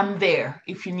I'm there.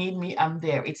 If you need me, I'm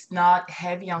there. It's not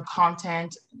heavy on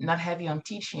content, not heavy on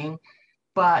teaching,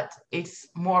 but it's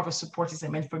more of a support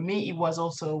system. And for me, it was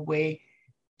also a way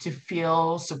to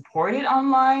feel supported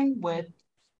online with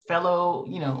fellow,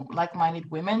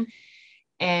 like-minded women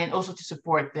and also to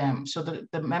support them. So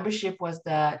the membership was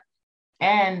that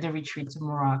and the retreat to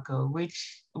Morocco,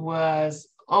 which was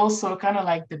also kind of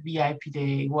like the VIP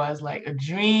day, was like a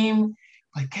dream.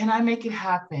 Like, can I make it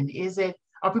happen?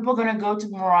 Are people going to go to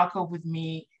Morocco with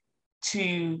me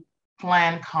to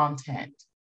plan content?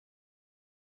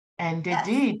 And they Yes.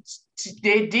 did.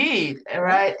 They did, Yeah.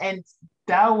 right? And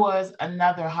that was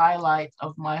another highlight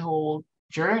of my whole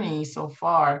journey so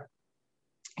far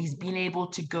is being able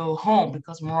to go home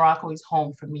because Morocco is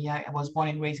home for me. I was born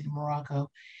and raised in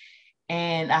Morocco.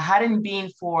 And I hadn't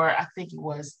been for, I think it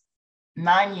was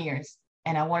 9 years,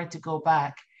 and I wanted to go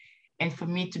back. And for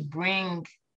me to bring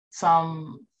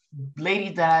some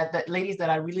ladies that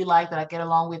I really like, that I get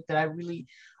along with, that I really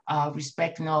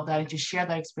respect and all of that, and to share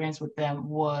that experience with them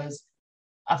was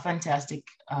a fantastic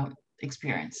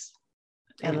experience.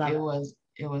 I It, love it it. was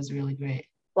it was really great.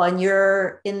 Well, and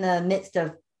you're in the midst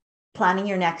of planning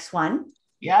your next one,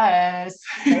 Yes,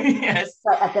 right? yes,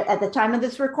 So at the time of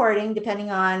this recording,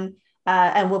 depending on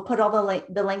and we'll put all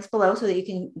the links below so that you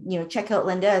can check out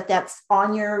Linda if that's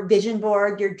on your vision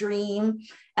board, your dream,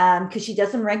 because she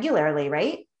does them regularly,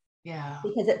 right? yeah.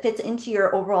 Because it fits into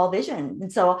your overall vision.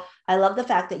 And so I love the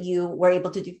fact that you were able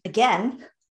to do again.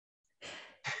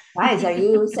 Guys, are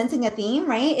you sensing a theme,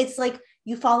 right? It's like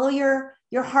you follow your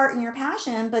heart and your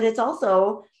passion, but it's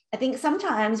also, I think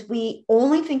sometimes we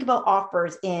only think about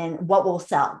offers in what will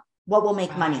sell, what will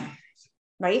make money, Right.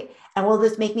 right? And will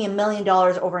this make me $1 million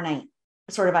overnight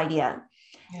sort of idea.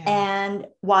 Yeah. And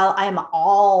while I'm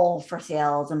all for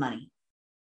sales and money,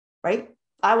 right?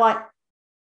 I want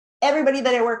everybody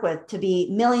that I work with to be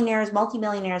millionaires,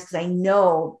 multimillionaires, because I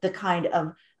know the kind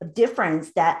of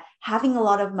difference that having a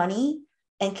lot of money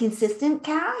and consistent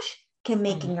cash can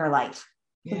make in Mm, your life.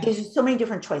 It yeah. gives you so many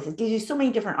different choices. It gives you so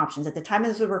many different options. At the time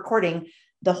of this recording,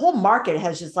 the whole market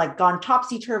has just like gone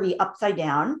topsy-turvy upside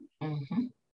down. Hmm.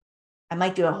 I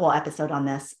might do a whole episode on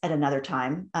this at another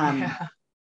time. Yeah.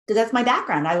 Because that's my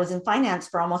background. I was in finance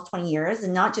for almost 20 years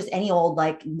and not just any old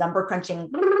like number crunching,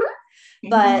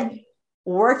 but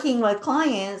working with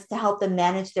clients to help them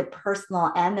manage their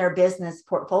personal and their business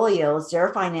portfolios,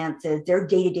 their finances, their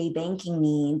day-to-day banking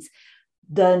needs,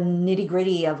 the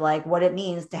nitty-gritty of like what it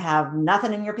means to have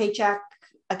nothing in your paycheck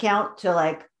account to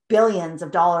like billions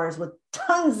of dollars with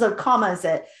tons of commas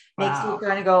that makes you Wow.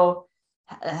 kind of go,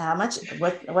 how much,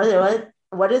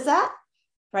 what is that?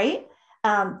 Right?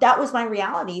 That was my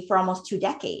reality for almost 2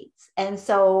 decades. And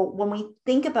so when we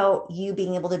think about you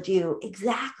being able to do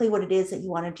exactly what it is that you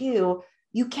want to do,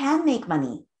 you can make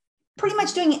money pretty much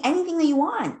Mhm. doing anything that you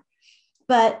want.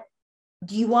 But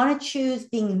do you want to choose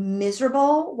being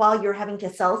miserable while you're having to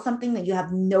sell something that you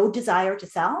have no desire to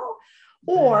sell?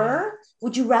 Right. Or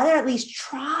would you rather at least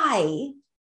try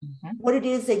Mhm. what it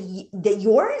is that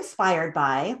you're inspired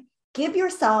by? Give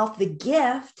yourself the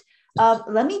gift of,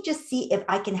 let me just see if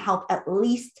I can help at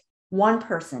least one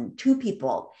person, two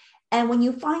people. And when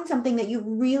you find something that you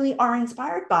really are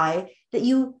inspired by, that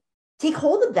you take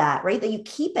hold of that, right? That you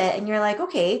keep it and you're like,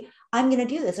 okay, I'm going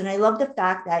to do this. And I love the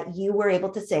fact that you were able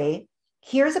to say,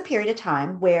 here's a period of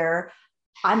time where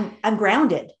I'm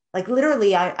grounded. Like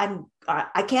literally,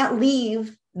 I can't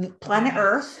leave planet Yeah.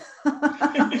 Earth,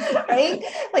 right?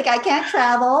 Like I can't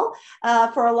travel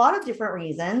for a lot of different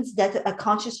reasons. That's a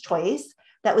conscious choice.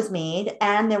 that was made.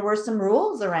 And there were some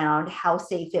rules around how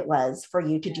safe it was for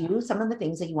you to Yeah. do some of the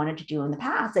things that you wanted to do in the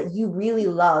past that you really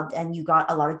loved, and you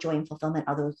got a lot of joy and fulfillment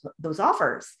out of those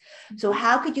offers. So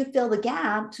how could you fill the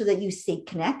gap so that you stayed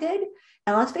connected?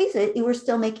 And let's face it, you were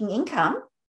still making income,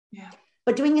 Yeah.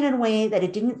 but doing it in a way that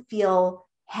it didn't feel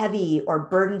heavy or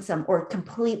burdensome or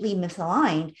completely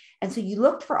misaligned. And so you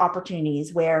looked for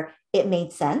opportunities where it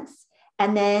made sense.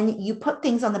 And then you put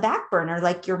things on the back burner,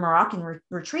 like your Moroccan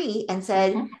retreat, and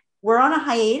said, Mhm. we're on a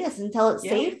hiatus until it's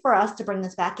Yeah. safe for us to bring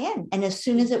this back in. And as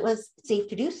soon as it was safe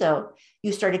to do so,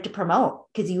 you started to promote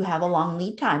because you have a long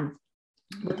lead time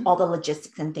with all the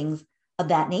logistics and things of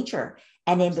that nature.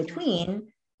 And in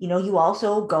between, you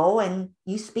also go and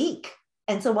you speak.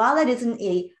 And so while that isn't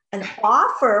an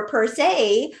offer per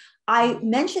se, I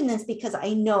mention this because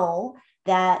I know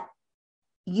that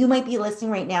you might be listening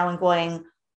right now and going,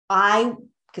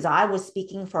 because I was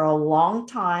speaking for a long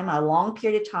time, a long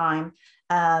period of time,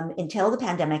 until the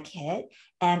pandemic hit.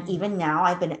 And even now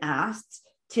I've been asked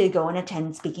to go and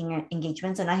attend speaking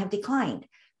engagements, and I have declined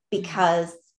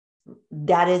because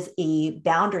that is a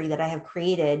boundary that I have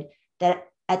created that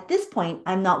at this point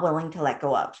I'm not willing to let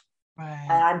go of. Right.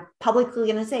 And I'm publicly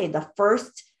going to say the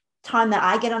first time that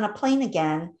I get on a plane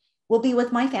again will be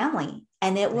with my family,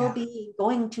 and it will be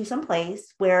going to some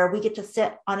place where we get to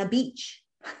sit on a beach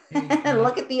and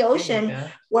look at the ocean,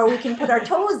 where we can put our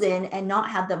toes in and not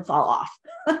have them fall off.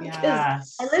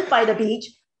 Because I live by the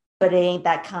beach, but it ain't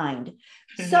that kind.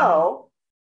 So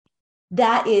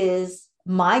that is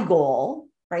my goal,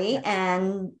 right? Yes.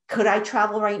 And could I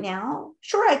travel right now?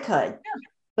 Sure, I could,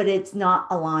 but it's not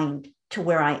aligned to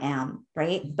where I am,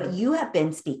 right? But you have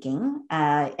been speaking.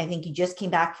 I think you just came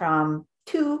back from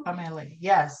LA.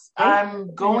 Yes. Right?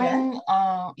 I'm going,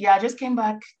 I just came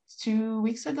back 2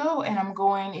 weeks ago, and I'm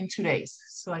going in 2 days.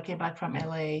 So I came back from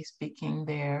LA speaking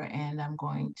there, and I'm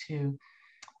going to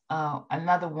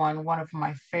another one of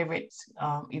my favorite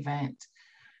event,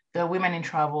 the Women in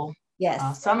Travel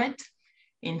Yes. Summit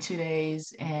in 2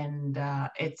 days. And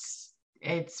it's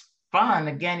fun.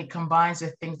 Again, it combines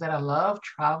the things that I love,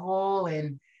 travel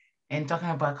and talking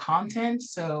about content.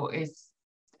 So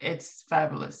it's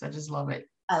fabulous. I just love it.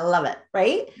 I love it,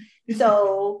 right?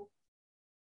 So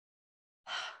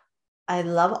I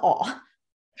love all.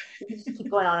 We just keep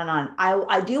going on and on.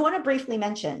 I do want to briefly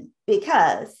mention,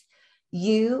 because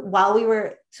while we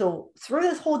were, so through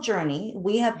this whole journey,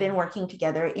 we have been working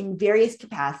together in various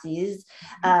capacities,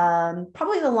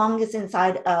 probably the longest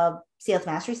inside of Sales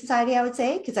Mastery Society, I would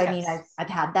say, because I mean, I've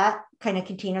had that kind of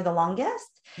container the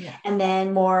longest. Yeah. And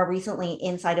then more recently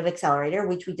inside of Accelerator,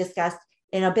 which we discussed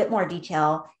in a bit more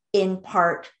detail in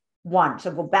part one.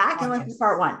 So go back and listen to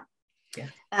part one. Yeah.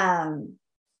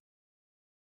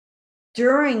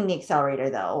 During the Accelerator,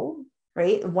 though,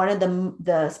 right, one of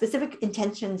the specific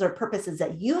intentions or purposes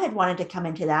that you had wanted to come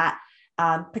into that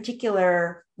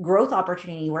particular growth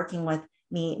opportunity working with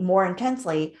me more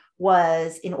intensely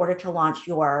was in order to launch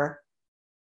your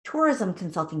tourism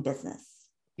consulting business.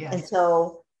 Yes. And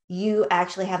so you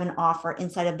actually have an offer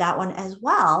inside of that one as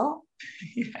well.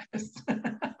 Yes.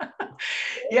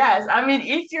 Yes. I mean,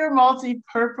 if you're a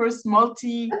multi-purpose,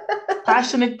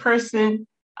 multi-passionate person,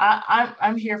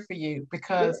 I'm here for you,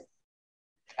 because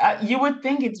you would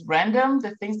think it's random,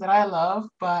 the things that I love,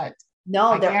 but no,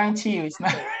 I guarantee you it's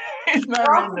not. It's not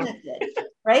random,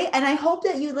 right? And I hope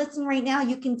that you listen right now.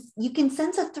 You can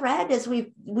sense a thread as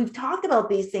we've talked about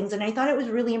these things, and I thought it was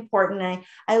really important.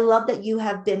 I love that you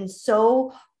have been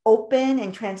so open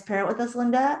and transparent with us,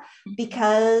 Linda,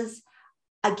 because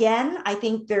again, I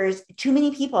think there's too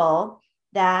many people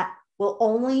that will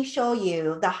only show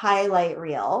you the highlight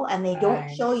reel, and they don't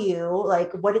show you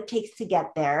like what it takes to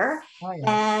get there. Oh, yes.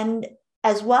 And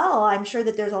as well, I'm sure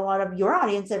that there's a lot of your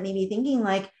audience that may be thinking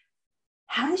like,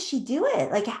 how does she do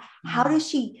it? Like, how does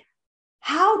she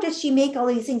make all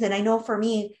these things? And I know for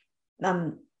me,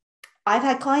 I've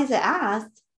had clients that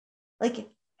asked, like,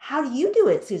 how do you do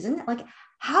it, Susan? Like,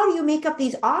 how do you make up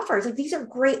these offers? Like, these are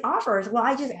great offers. Well,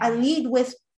 I lead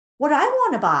with what I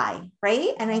want to buy,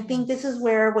 right? And I think this is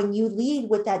where, when you lead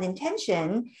with that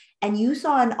intention and you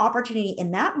saw an opportunity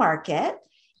in that market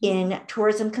in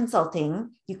tourism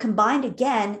consulting, you combined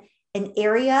again an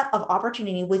area of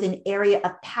opportunity with an area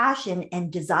of passion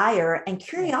and desire and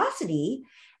curiosity.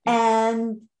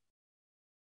 And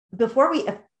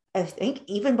I think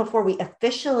even before we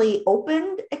officially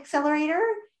opened Accelerator,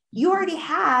 you already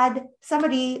had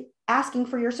somebody asking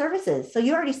for your services. So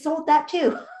you already sold that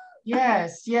too.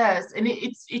 Yes, yes. And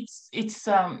it's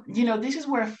this is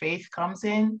where faith comes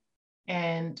in.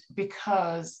 And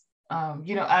because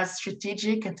as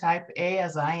strategic and type A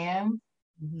as I am,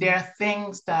 there are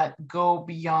things that go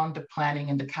beyond the planning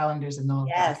and the calendars and all of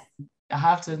that. Yes. I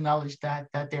have to acknowledge that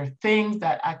there are things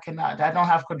that that I don't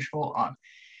have control on,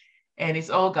 and it's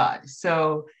all God.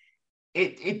 So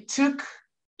it took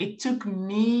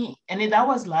me, and that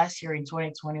was last year in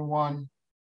 2021,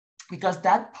 because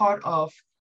that part of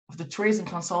the tourism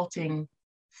consulting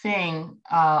thing,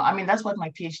 I mean, that's what my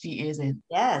PhD is in.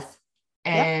 Yes.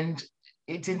 Yep. And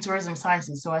it's in tourism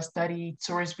sciences. So I study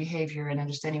tourist behavior and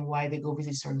understanding why they go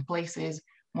visit certain places,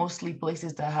 mostly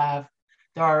places that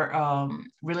are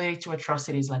related to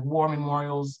atrocities like war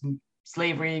memorials,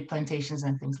 slavery, plantations,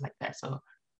 and things like that. So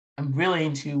I'm really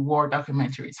into war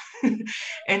documentaries.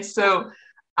 And so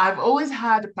I've always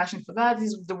had a passion for that.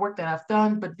 This is the work that I've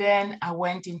done. But then I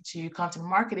went into content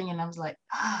marketing and I was like,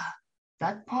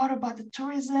 that part about the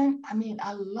tourism, I mean,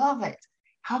 I love it.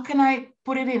 How can I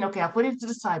put it in? Okay, I put it to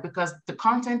the side because the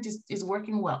content is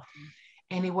working well.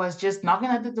 And it was just knocking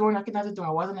at the door, knocking at the door.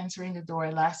 I wasn't answering the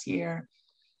door last year.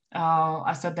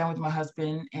 I sat down with my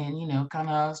husband and, kind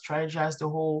of strategized the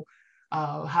whole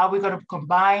how we're going to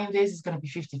combine this. It's going to be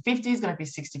 50-50, it's going to be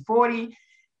 60-40,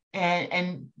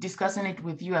 and discussing it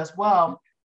with you as well,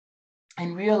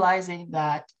 and realizing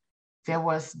that there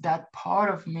was that part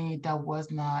of me that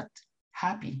was not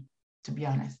happy, to be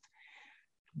honest,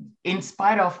 in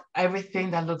spite of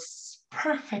everything that looks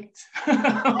perfect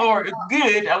or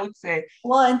good, I would say.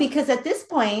 Well, and because at this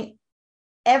point,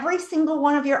 every single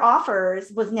one of your offers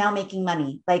was now making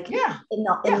money. Like Yeah. in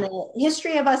the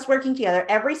history of us working together,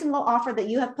 every single offer that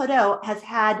you have put out has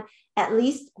had at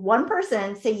least one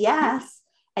person say yes,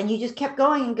 and you just kept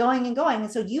going and going and going.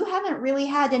 And so you haven't really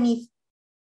had any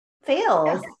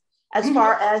fails as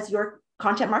far as your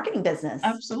content marketing business.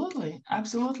 Absolutely.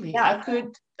 Yeah.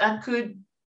 I could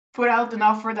put out an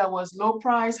offer that was low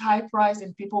price, high price,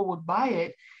 and people would buy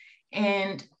it.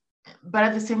 But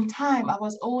at the same time, I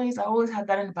always had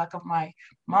that in the back of my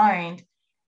mind.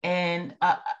 And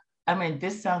I mean,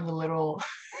 this sounds a little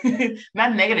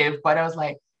not negative, but I was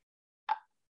like,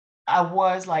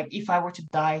 if I were to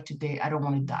die today, I don't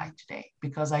want to die today,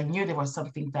 because I knew there was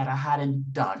something that I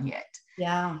hadn't done yet.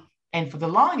 Yeah. And for the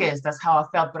longest, that's how I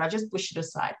felt, but I just pushed it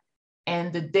aside.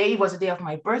 And the day was the day of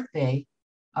my birthday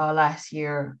last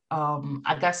year.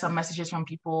 I got some messages from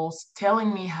people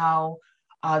telling me how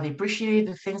they appreciated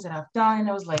the things that I've done. And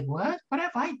I was like, what? What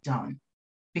have I done?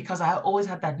 Because I always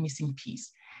had that missing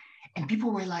piece. And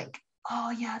people were like,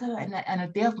 oh, yeah. And the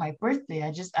day of my birthday,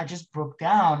 I just broke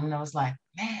down. And I was like,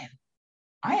 man,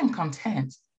 I am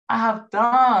content. I have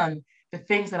done the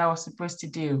things that I was supposed to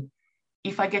do.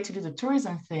 If I get to do the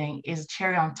tourism thing, is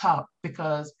cherry on top,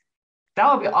 because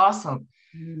that would be awesome.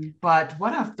 But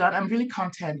what I've done, I'm really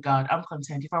content, God. I'm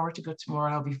content. If I were to go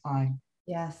tomorrow, I'll be fine.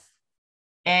 Yes.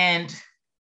 And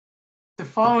the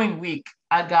following week,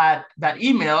 I got that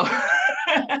email.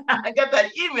 I got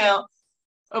that email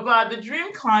about the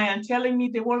dream client telling me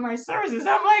they want my services.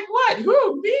 I'm like, what?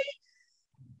 Who, me?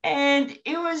 And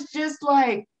it was just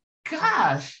like,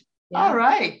 gosh, all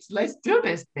right, let's do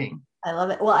this thing. I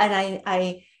love it. Well, and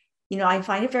I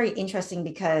find it very interesting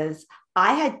because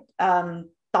I had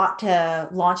thought to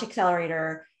launch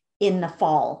Accelerator in the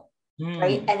fall,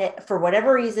 right? And for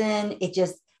whatever reason,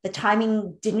 the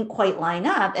timing didn't quite line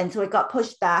up. And so it got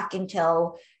pushed back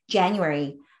until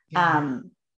January. Yeah.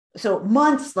 So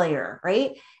months later,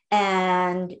 right?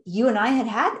 And you and I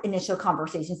had initial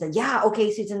conversations that, yeah,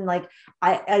 okay, Susan, like,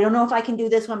 I don't know if I can do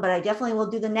this one, but I definitely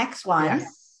will do the next one.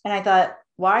 Yes. And I thought,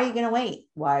 why are you going to wait?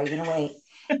 Why are you going to wait?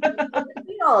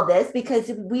 All of this because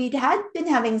we'd been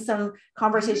having some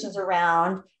conversations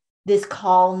around this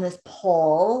call and this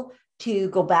pull to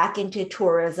go back into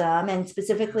tourism and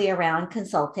specifically around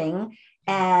consulting.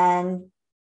 And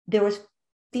there was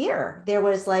fear. There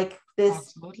was like this,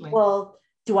 absolutely. Well,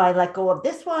 do I let go of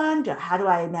this one? How do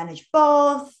I manage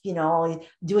both?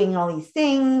 Doing all these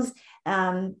things.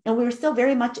 And we were still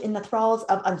very much in the thralls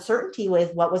of uncertainty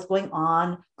with what was going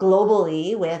on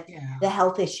globally with the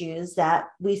health issues that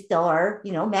we still are,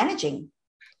 managing.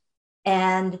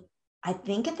 And I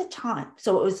think at the time,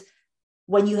 so it was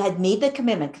when you had made the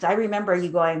commitment, because I remember you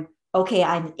going, okay,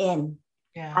 I'm in.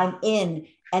 Yeah. I'm in.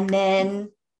 And then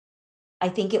I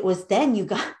think it was then you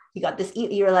got this,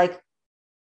 you're like,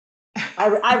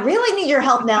 I really need your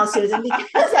help now, Susan, because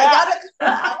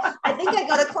I think I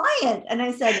got a client. And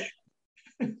I said,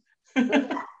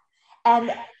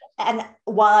 and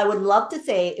while I would love to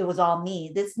say it was all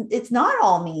me, it's not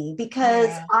all me, because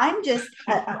I'm just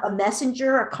a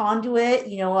messenger, a conduit,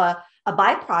 a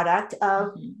byproduct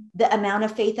of the amount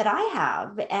of faith that I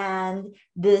have and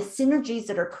the synergies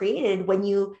that are created when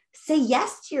you say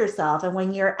yes to yourself and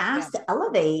when you're asked to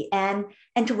elevate and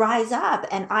to rise up.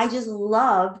 And I just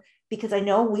love because I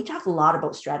know we talk a lot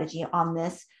about strategy on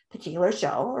this particular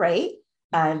show, right?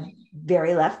 I'm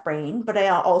very left brained, but I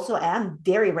also am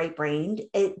very right brained.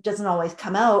 It doesn't always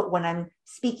come out when I'm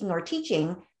speaking or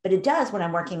teaching, but it does when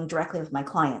I'm working directly with my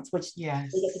clients, which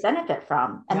Yes. they get to benefit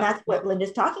from. And Yep. that's what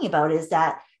Linda's talking about, is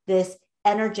that this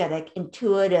energetic,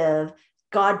 intuitive,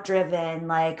 God-driven,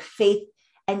 like faith.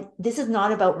 And this is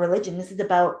not about religion. This is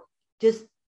about just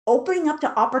opening up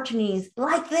to opportunities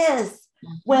like this.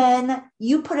 When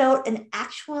you put out an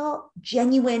actual,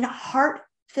 genuine,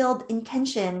 heart-filled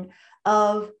intention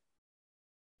of,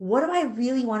 what do I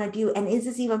really want to do? And is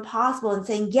this even possible? And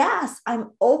saying, yes,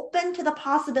 I'm open to the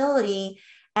possibility.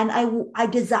 And I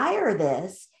desire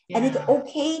this. Yeah. And it's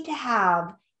okay to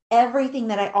have everything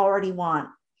that I already want.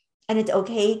 And it's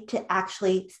okay to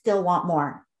actually still want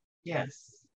more.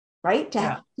 Yes. Right?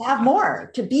 To have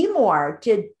more, to be more,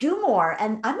 to do more.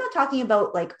 And I'm not talking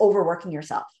about like overworking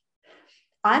yourself.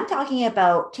 I'm talking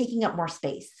about taking up more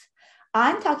space.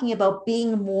 I'm talking about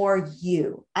being more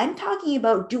you. I'm talking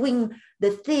about doing the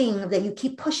thing that you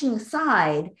keep pushing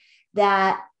aside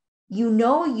that you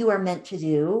know you are meant to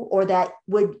do, or that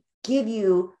would give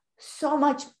you so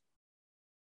much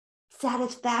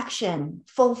satisfaction,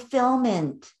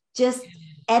 fulfillment, just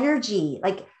energy,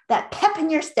 like that pep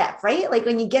in your step, right? Like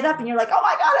when you get up and you're like, oh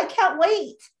my God, I can't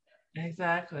wait.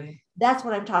 Exactly. That's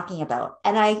what I'm talking about.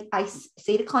 And I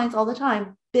say to clients all the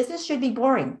time, business should be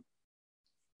boring.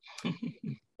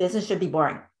 Business should be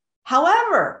boring.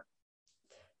 However,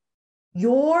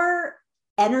 your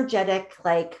energetic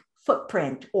like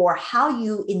footprint or how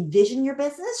you envision your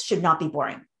business should not be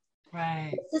boring.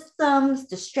 Right. The systems,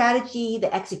 the strategy,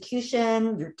 the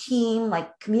execution, your team,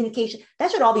 like communication, that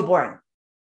should all be boring.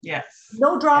 Yes.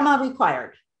 No drama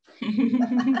required.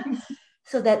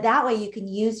 So that way you can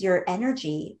use your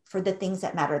energy for the things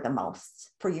that matter the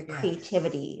most, for your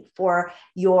creativity, for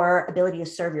your ability to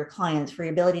serve your clients, for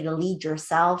your ability to lead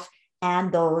yourself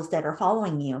and those that are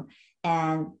following you.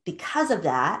 And because of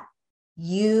that,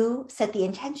 you set the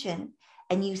intention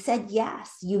and you said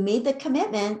yes, you made the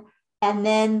commitment, and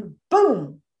then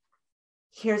boom,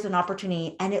 here's an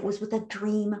opportunity. And it was with a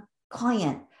dream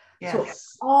client. Yes. So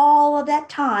all of that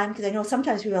time, because I know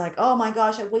sometimes people are like, oh my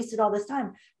gosh, I wasted all this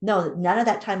time. No, none of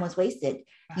that time was wasted.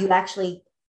 You actually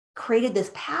created this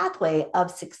pathway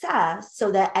of success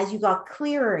so that as you got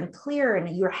clearer and clearer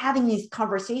and you're having these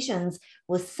conversations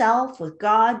with self, with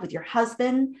God, with your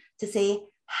husband, to say,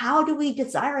 how do we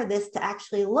desire this to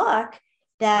actually look,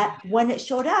 that when it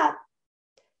showed up,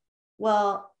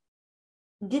 well,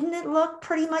 didn't it look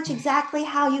pretty much exactly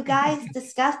how you guys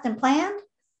discussed and planned?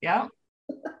 Yeah.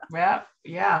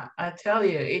 Yeah. I tell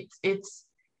you,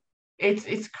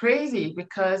 it's crazy,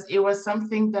 because it was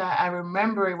something that I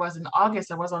remember. It was in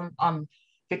August. I was on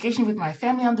vacation with my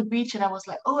family on the beach, and I was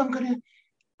like, oh,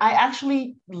 I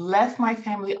actually left my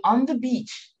family on the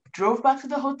beach, drove back to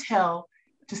the hotel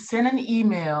to send an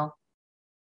email,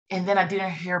 and then I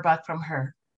didn't hear back from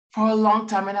her for a long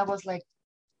time. And I was like,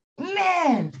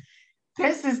 man,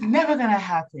 this is never gonna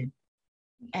happen.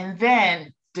 And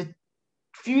then the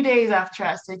few days after,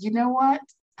 I said, you know what?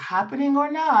 Happening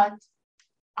or not,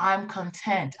 I'm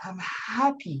content. I'm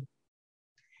happy.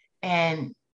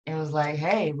 And it was like,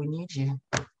 hey, we need you.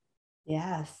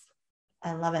 Yes,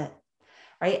 I love it.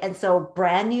 Right. And so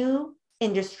brand new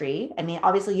industry. I mean,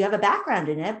 obviously you have a background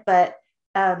in it, but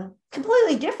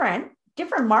completely different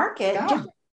market,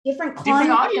 different client.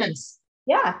 Different audience.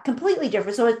 Yeah, completely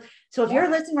different. So if you're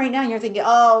listening right now and you're thinking,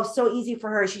 oh, so easy for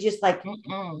her, she just like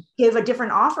give a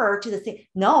different offer to the thing.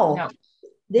 No,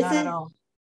 this is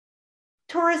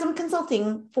tourism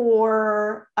consulting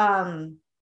for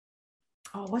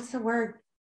what's the word?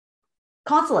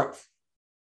 Consulates.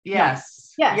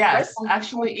 Yes. No. Yes. Right?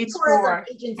 Actually, it's tourism for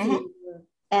agencies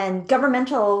and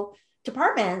governmental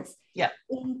departments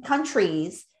in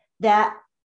countries that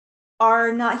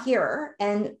are not here.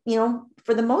 And,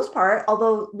 for the most part,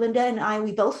 although Linda and I,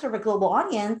 we both serve a global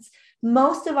audience,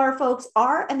 most of our folks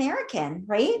are American,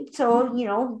 right? So,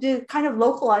 to kind of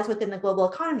localize within the global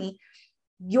economy,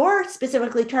 you're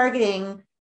specifically targeting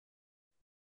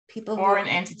people foreign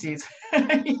entities.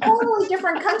 Totally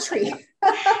different country.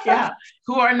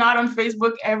 Who are not on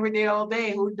Facebook every day, all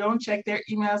day, who don't check their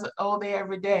emails all day,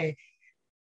 every day.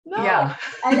 No. Yeah.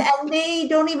 and they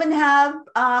don't even have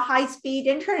high-speed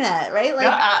internet, right?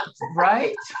 Like,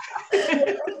 right.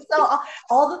 So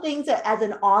all the things that as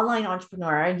an online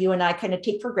entrepreneur, you and I kind of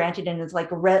take for granted, and it's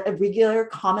like a regular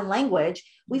common language,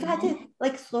 we've had to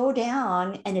like slow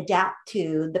down and adapt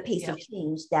to the pace of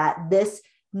change that this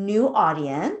new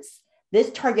audience,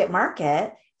 this target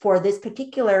market for this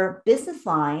particular business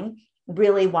line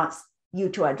really wants you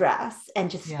to address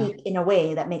and to speak in a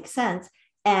way that makes sense.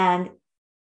 And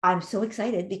I'm so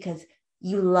excited because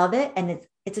you love it. And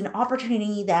it's an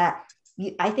opportunity that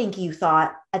I think you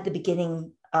thought at the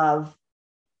beginning of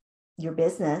your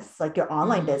business, like your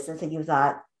online business, and you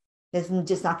thought this is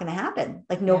just not going to happen.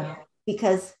 Like, no, Yeah.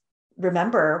 because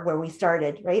remember where we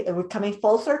started, right? We're coming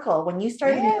full circle. When you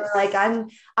started, you Yes. were like,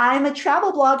 I'm a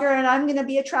travel blogger and I'm going to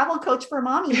be a travel coach for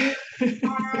mommy.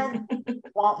 And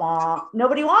wah, wah,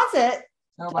 nobody wants it.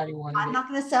 Nobody wanted I'm it. not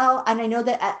going to sell. And I know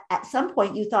that at some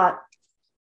point you thought,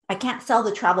 I can't sell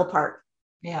the travel part,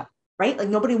 Yeah. right? Like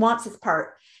nobody wants this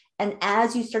part. And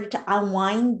as you started to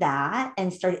unwind that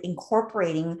and started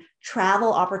incorporating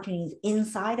travel opportunities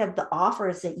inside of the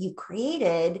offers that you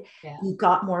created, Yeah. you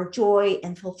got more joy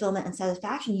and fulfillment and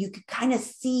satisfaction. You could kind of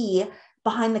see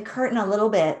behind the curtain a little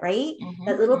bit, right?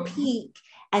 That little peak.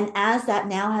 And as that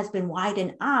now has been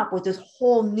widened up with this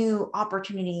whole new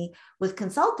opportunity with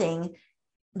consulting,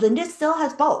 Linda still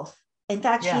has both. In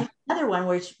fact, she Yeah. has another one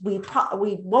which we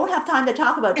won't have time to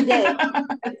talk about today.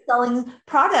 Selling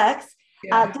products,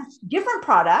 Yeah. different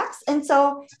products. And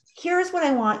so here's what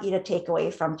I want you to take away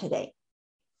from today,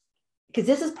 because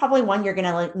this is probably one you're going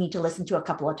to need to listen to a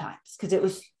couple of times because it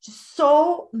was just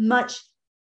so much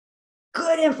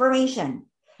good information,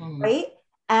 right?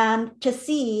 And to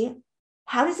see,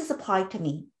 how does this apply to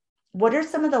me? What are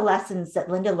some of the lessons that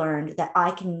Linda learned that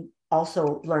I can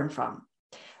also learn from?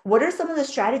 What are some of the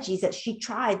strategies that she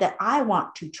tried that I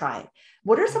want to try?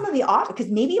 What are some of the offers?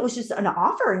 Because maybe it was just an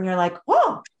offer and you're like,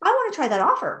 whoa, I want to try that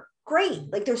offer.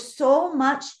 Great. Like there's so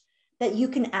much that you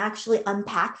can actually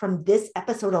unpack from this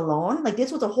episode alone. Like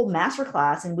this was a whole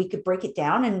masterclass and we could break it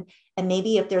down. And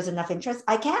maybe if there's enough interest,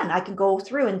 I can go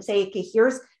through and say, okay,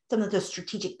 here's some of the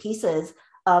strategic pieces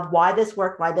of why this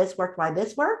worked, why this worked, why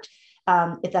this worked.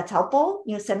 If that's helpful,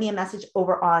 send me a message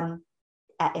over on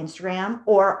at Instagram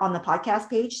or on the podcast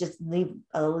page. Just leave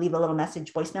a little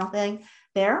message voicemail thing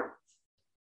there.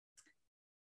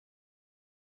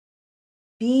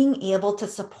 Being able to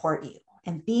support you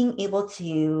and being able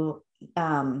to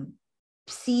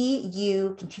see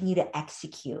you continue to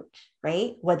execute,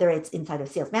 right? Whether it's inside of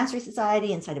Sales Mastery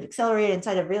Society, inside of Accelerate,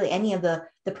 inside of really any of the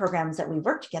programs that we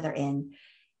work together in.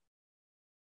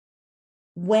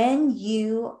 When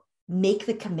you make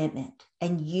the commitment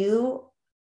and you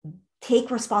take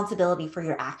responsibility for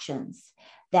your actions,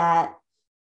 that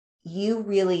you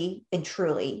really and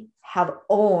truly have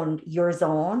owned your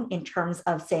zone in terms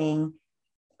of saying,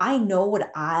 I know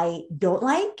what I don't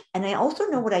like, and I also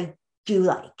know what I do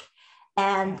like.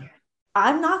 And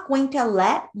I'm not going to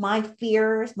let my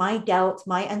fears, my doubts,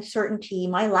 my uncertainty,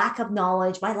 my lack of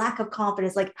knowledge, my lack of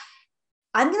confidence, like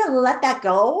I'm going to let that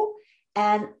go.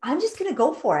 And I'm just going to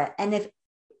go for it. And if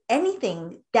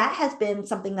anything, that has been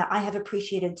something that I have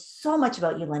appreciated so much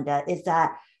about you, Linda, is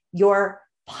that your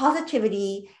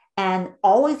positivity and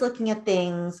always looking at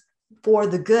things for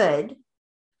the good.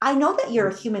 I know that you're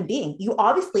a human being. You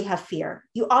obviously have fear.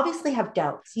 You obviously have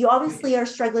doubts. You obviously are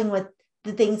struggling with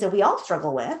the things that we all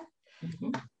struggle with,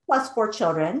 plus 4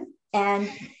 children and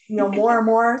more and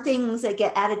more things that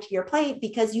get added to your plate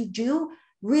because you do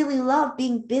really love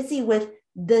being busy with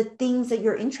the things that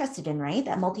you're interested in, right?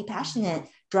 That multi-passionate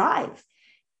drive.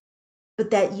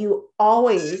 But that you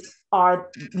always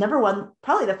are, number one,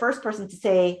 probably the first person to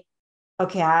say,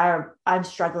 okay, I'm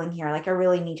struggling here. Like I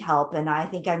really need help. And I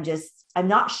think I'm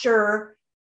not sure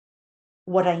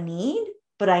what I need,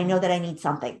 but I know that I need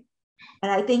something.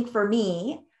 And I think for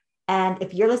me, and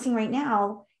if you're listening right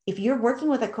now, if you're working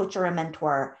with a coach or a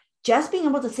mentor, just being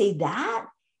able to say that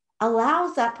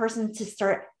allows that person to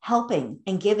start helping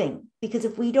and giving. Because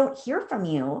if we don't hear from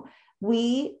you,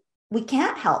 we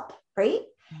can't help, right?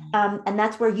 And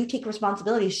that's where you take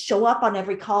responsibility, show up on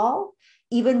every call,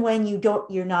 even when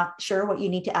you're not sure what you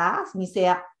need to ask. And you say,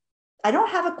 I don't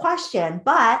have a question,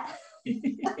 but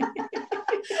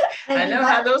I know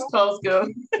how those calls go.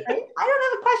 Right? I don't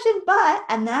have a question, but,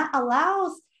 and that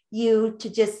allows you to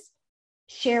just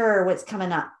share what's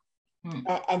coming up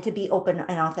and to be open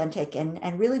and authentic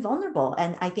and really vulnerable.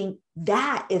 And I think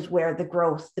that is where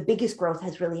the biggest growth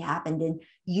has really happened in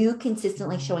you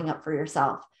consistently showing up for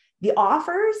yourself. The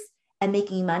offers and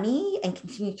making money and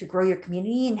continue to grow your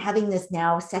community and having this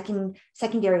now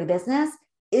secondary business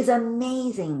is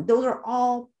amazing. Those are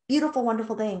all beautiful,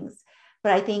 wonderful things.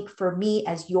 But I think for me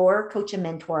as your coach and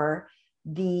mentor,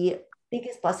 the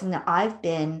biggest blessing that I've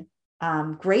been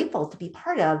grateful to be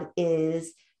part of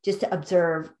is just to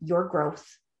observe your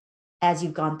growth as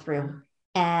you've gone through.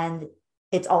 And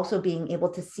it's also being able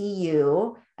to see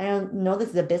you. I don't know this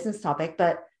is a business topic,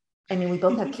 but I mean, we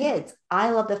both have kids.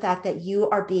 I love the fact that you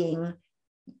are being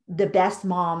the best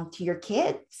mom to your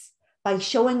kids by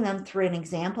showing them through an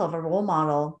example of a role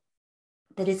model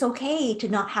that it's okay to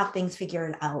not have things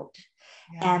figured out,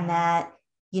 and Yeah. that,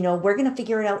 we're going to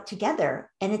figure it out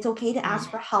together. And it's okay to ask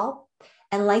Mm. for help.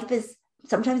 And life is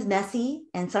sometimes messy,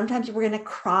 and sometimes we're going to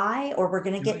cry, or we're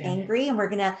going to Oh, get yeah. angry, and we're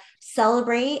going to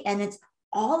celebrate. And it's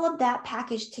all of that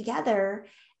packaged together,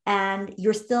 and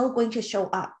you're still going to show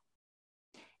up.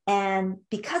 And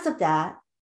because of that,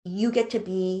 you get to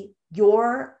be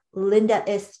your Linda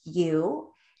is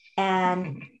you.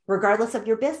 And regardless of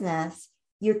your business,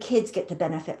 your kids get to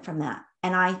benefit from that.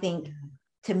 And I think,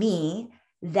 to me,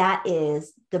 that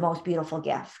is the most beautiful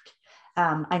gift.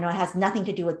 I know it has nothing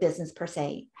to do with business per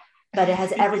se, but it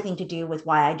has everything to do with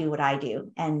why I do what I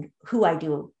do and who I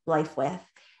do life with.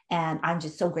 And I'm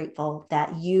just so grateful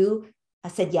that you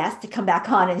said yes to come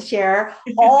back on and share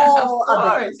Of all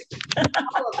of course.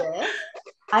 this.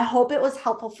 I hope it was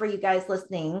helpful for you guys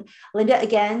listening. Linda,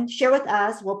 again, share with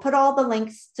us. We'll put all the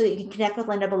links so that you can connect with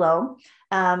Linda below.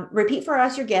 Repeat for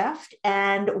us your gift,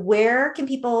 and where can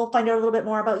people find out a little bit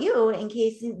more about you in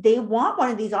case they want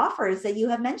one of these offers that you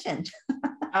have mentioned?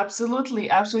 Absolutely,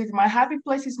 absolutely. My happy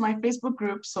place is my Facebook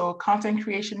group. So content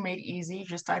creation made easy.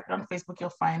 Just type it on Facebook, you'll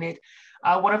find it.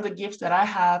 One of the gifts that I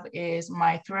have is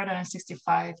my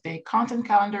 365-day content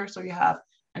calendar. So you have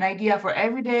an idea for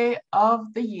every day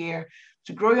of the year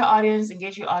to grow your audience,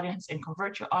 engage your audience, and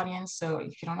convert your audience. So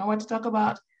if you don't know what to talk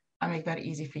about, I make that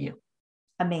easy for you.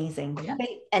 Amazing. Yeah.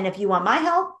 Okay. And if you want my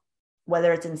help,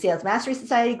 whether it's in Sales Mastery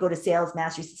Society, go to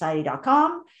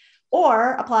salesmasterysociety.com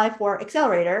or apply for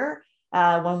Accelerator.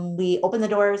 When we open the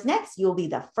doors next, you'll be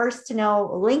the first to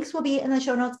know. Links will be in the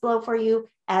show notes below for you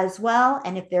as well.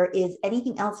 And if there is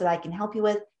anything else that I can help you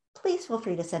with, please feel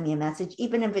free to send me a message,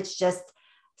 even if it's just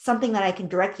something that I can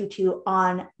direct you to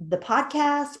on the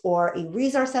podcast or a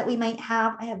resource that we might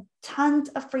have. I have tons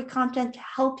of free content to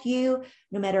help you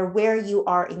no matter where you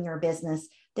are in your business.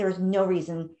 There is no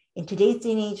reason in today's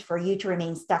day and age for you to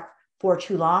remain stuck for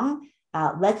too long.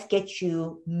 Let's get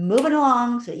you moving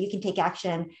along so that you can take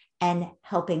action and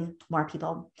helping more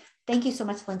people. Thank you so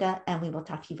much, Linda, and we will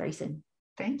talk to you very soon.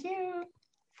 Thank you.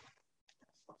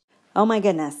 Oh my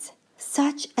goodness,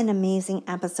 such an amazing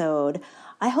episode.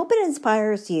 I hope it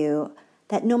inspires you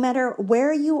that no matter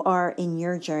where you are in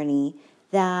your journey,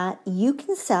 that you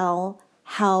can sell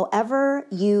however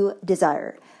you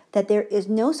desire, that there is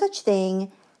no such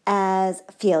thing as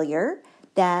failure,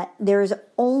 that there is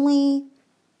only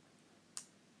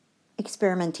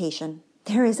experimentation.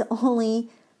 There is only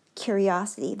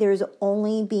curiosity. There is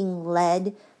only being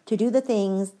led to do the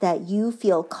things that you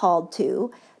feel called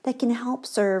to that can help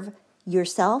serve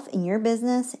yourself in your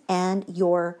business and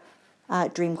your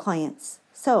dream clients.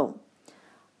 So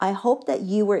I hope that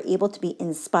you were able to be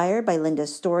inspired by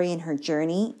Linda's story and her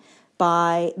journey,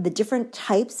 by the different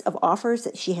types of offers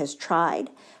that she has tried,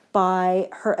 by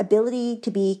her ability to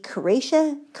be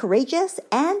courageous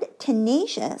and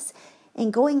tenacious in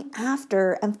going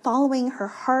after and following her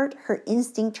heart, her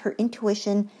instinct, her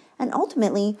intuition, and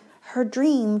ultimately her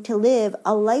dream to live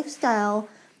a lifestyle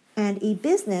and a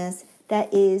business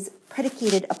that is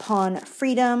predicated upon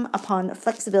freedom, upon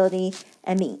flexibility,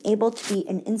 and being able to be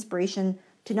an inspiration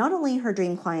to not only her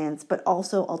dream clients, but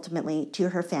also ultimately to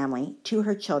her family, to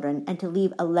her children, and to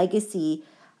leave a legacy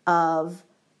of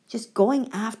just going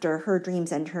after her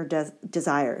dreams and her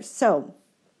desires. So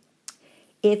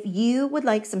if you would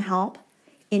like some help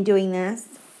in doing this,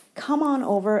 come on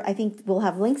over. I think we'll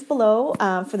have links below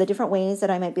for the different ways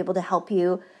that I might be able to help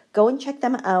you. Go and check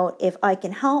them out. If I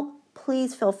can help,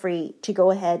 please feel free to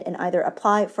go ahead and either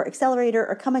apply for Accelerator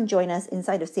or come and join us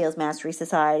inside of Sales Mastery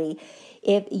Society.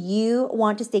 If you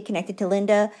want to stay connected to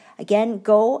Linda, again,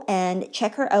 go and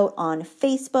check her out on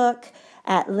Facebook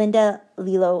at Linda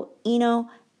Lilo Enoh,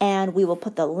 and we will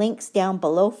put the links down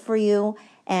below for you.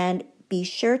 And be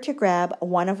sure to grab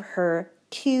one of her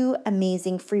 2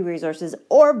 amazing free resources,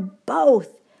 or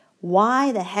both.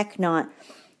 Why the heck not?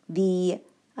 The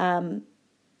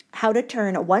how to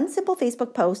turn one simple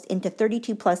Facebook post into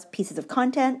 32 plus pieces of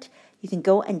content. You can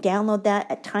go and download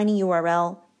that at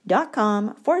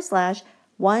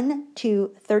tinyurl.com/1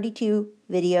 to 32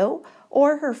 video,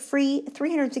 or her free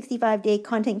 365-day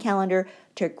content calendar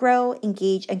to grow,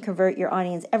 engage, and convert your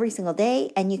audience every single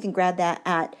day. And you can grab that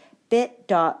at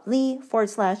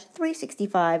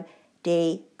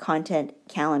bit.ly/365-day content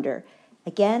calendar.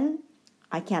 Again,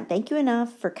 I can't thank you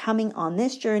enough for coming on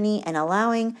this journey and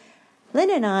allowing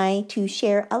Linda and I to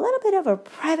share a little bit of a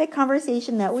private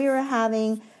conversation that we were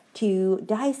having to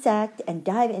dissect and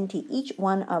dive into each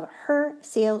one of her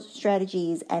sales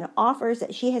strategies and offers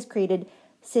that she has created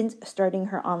since starting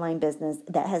her online business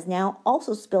that has now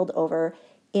also spilled over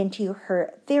into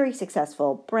her very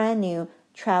successful brand new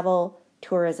travel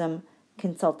tourism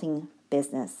consulting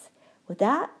business. with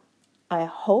that, I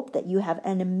hope that you have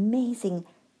an amazing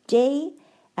day.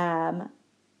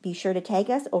 Be sure to tag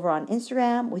us over on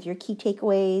Instagram with your key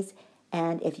takeaways.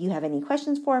 And if you have any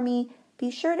questions for me,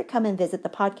 be sure to come and visit the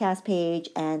podcast page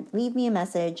and leave me a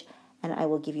message, and I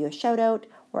will give you a shout out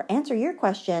or answer your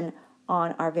question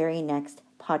on our very next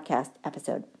podcast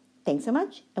episode. Thanks so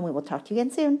much, and we will talk to you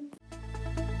again soon.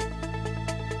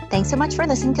 Thanks so much for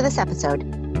listening to this episode.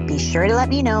 Be sure to let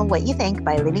me know what you think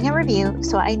by leaving a review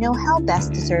so I know how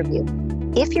best to serve you.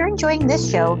 If you're enjoying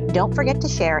this show, don't forget to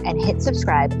share and hit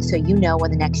subscribe so you know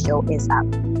when the next show is up.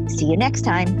 See you next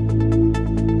time.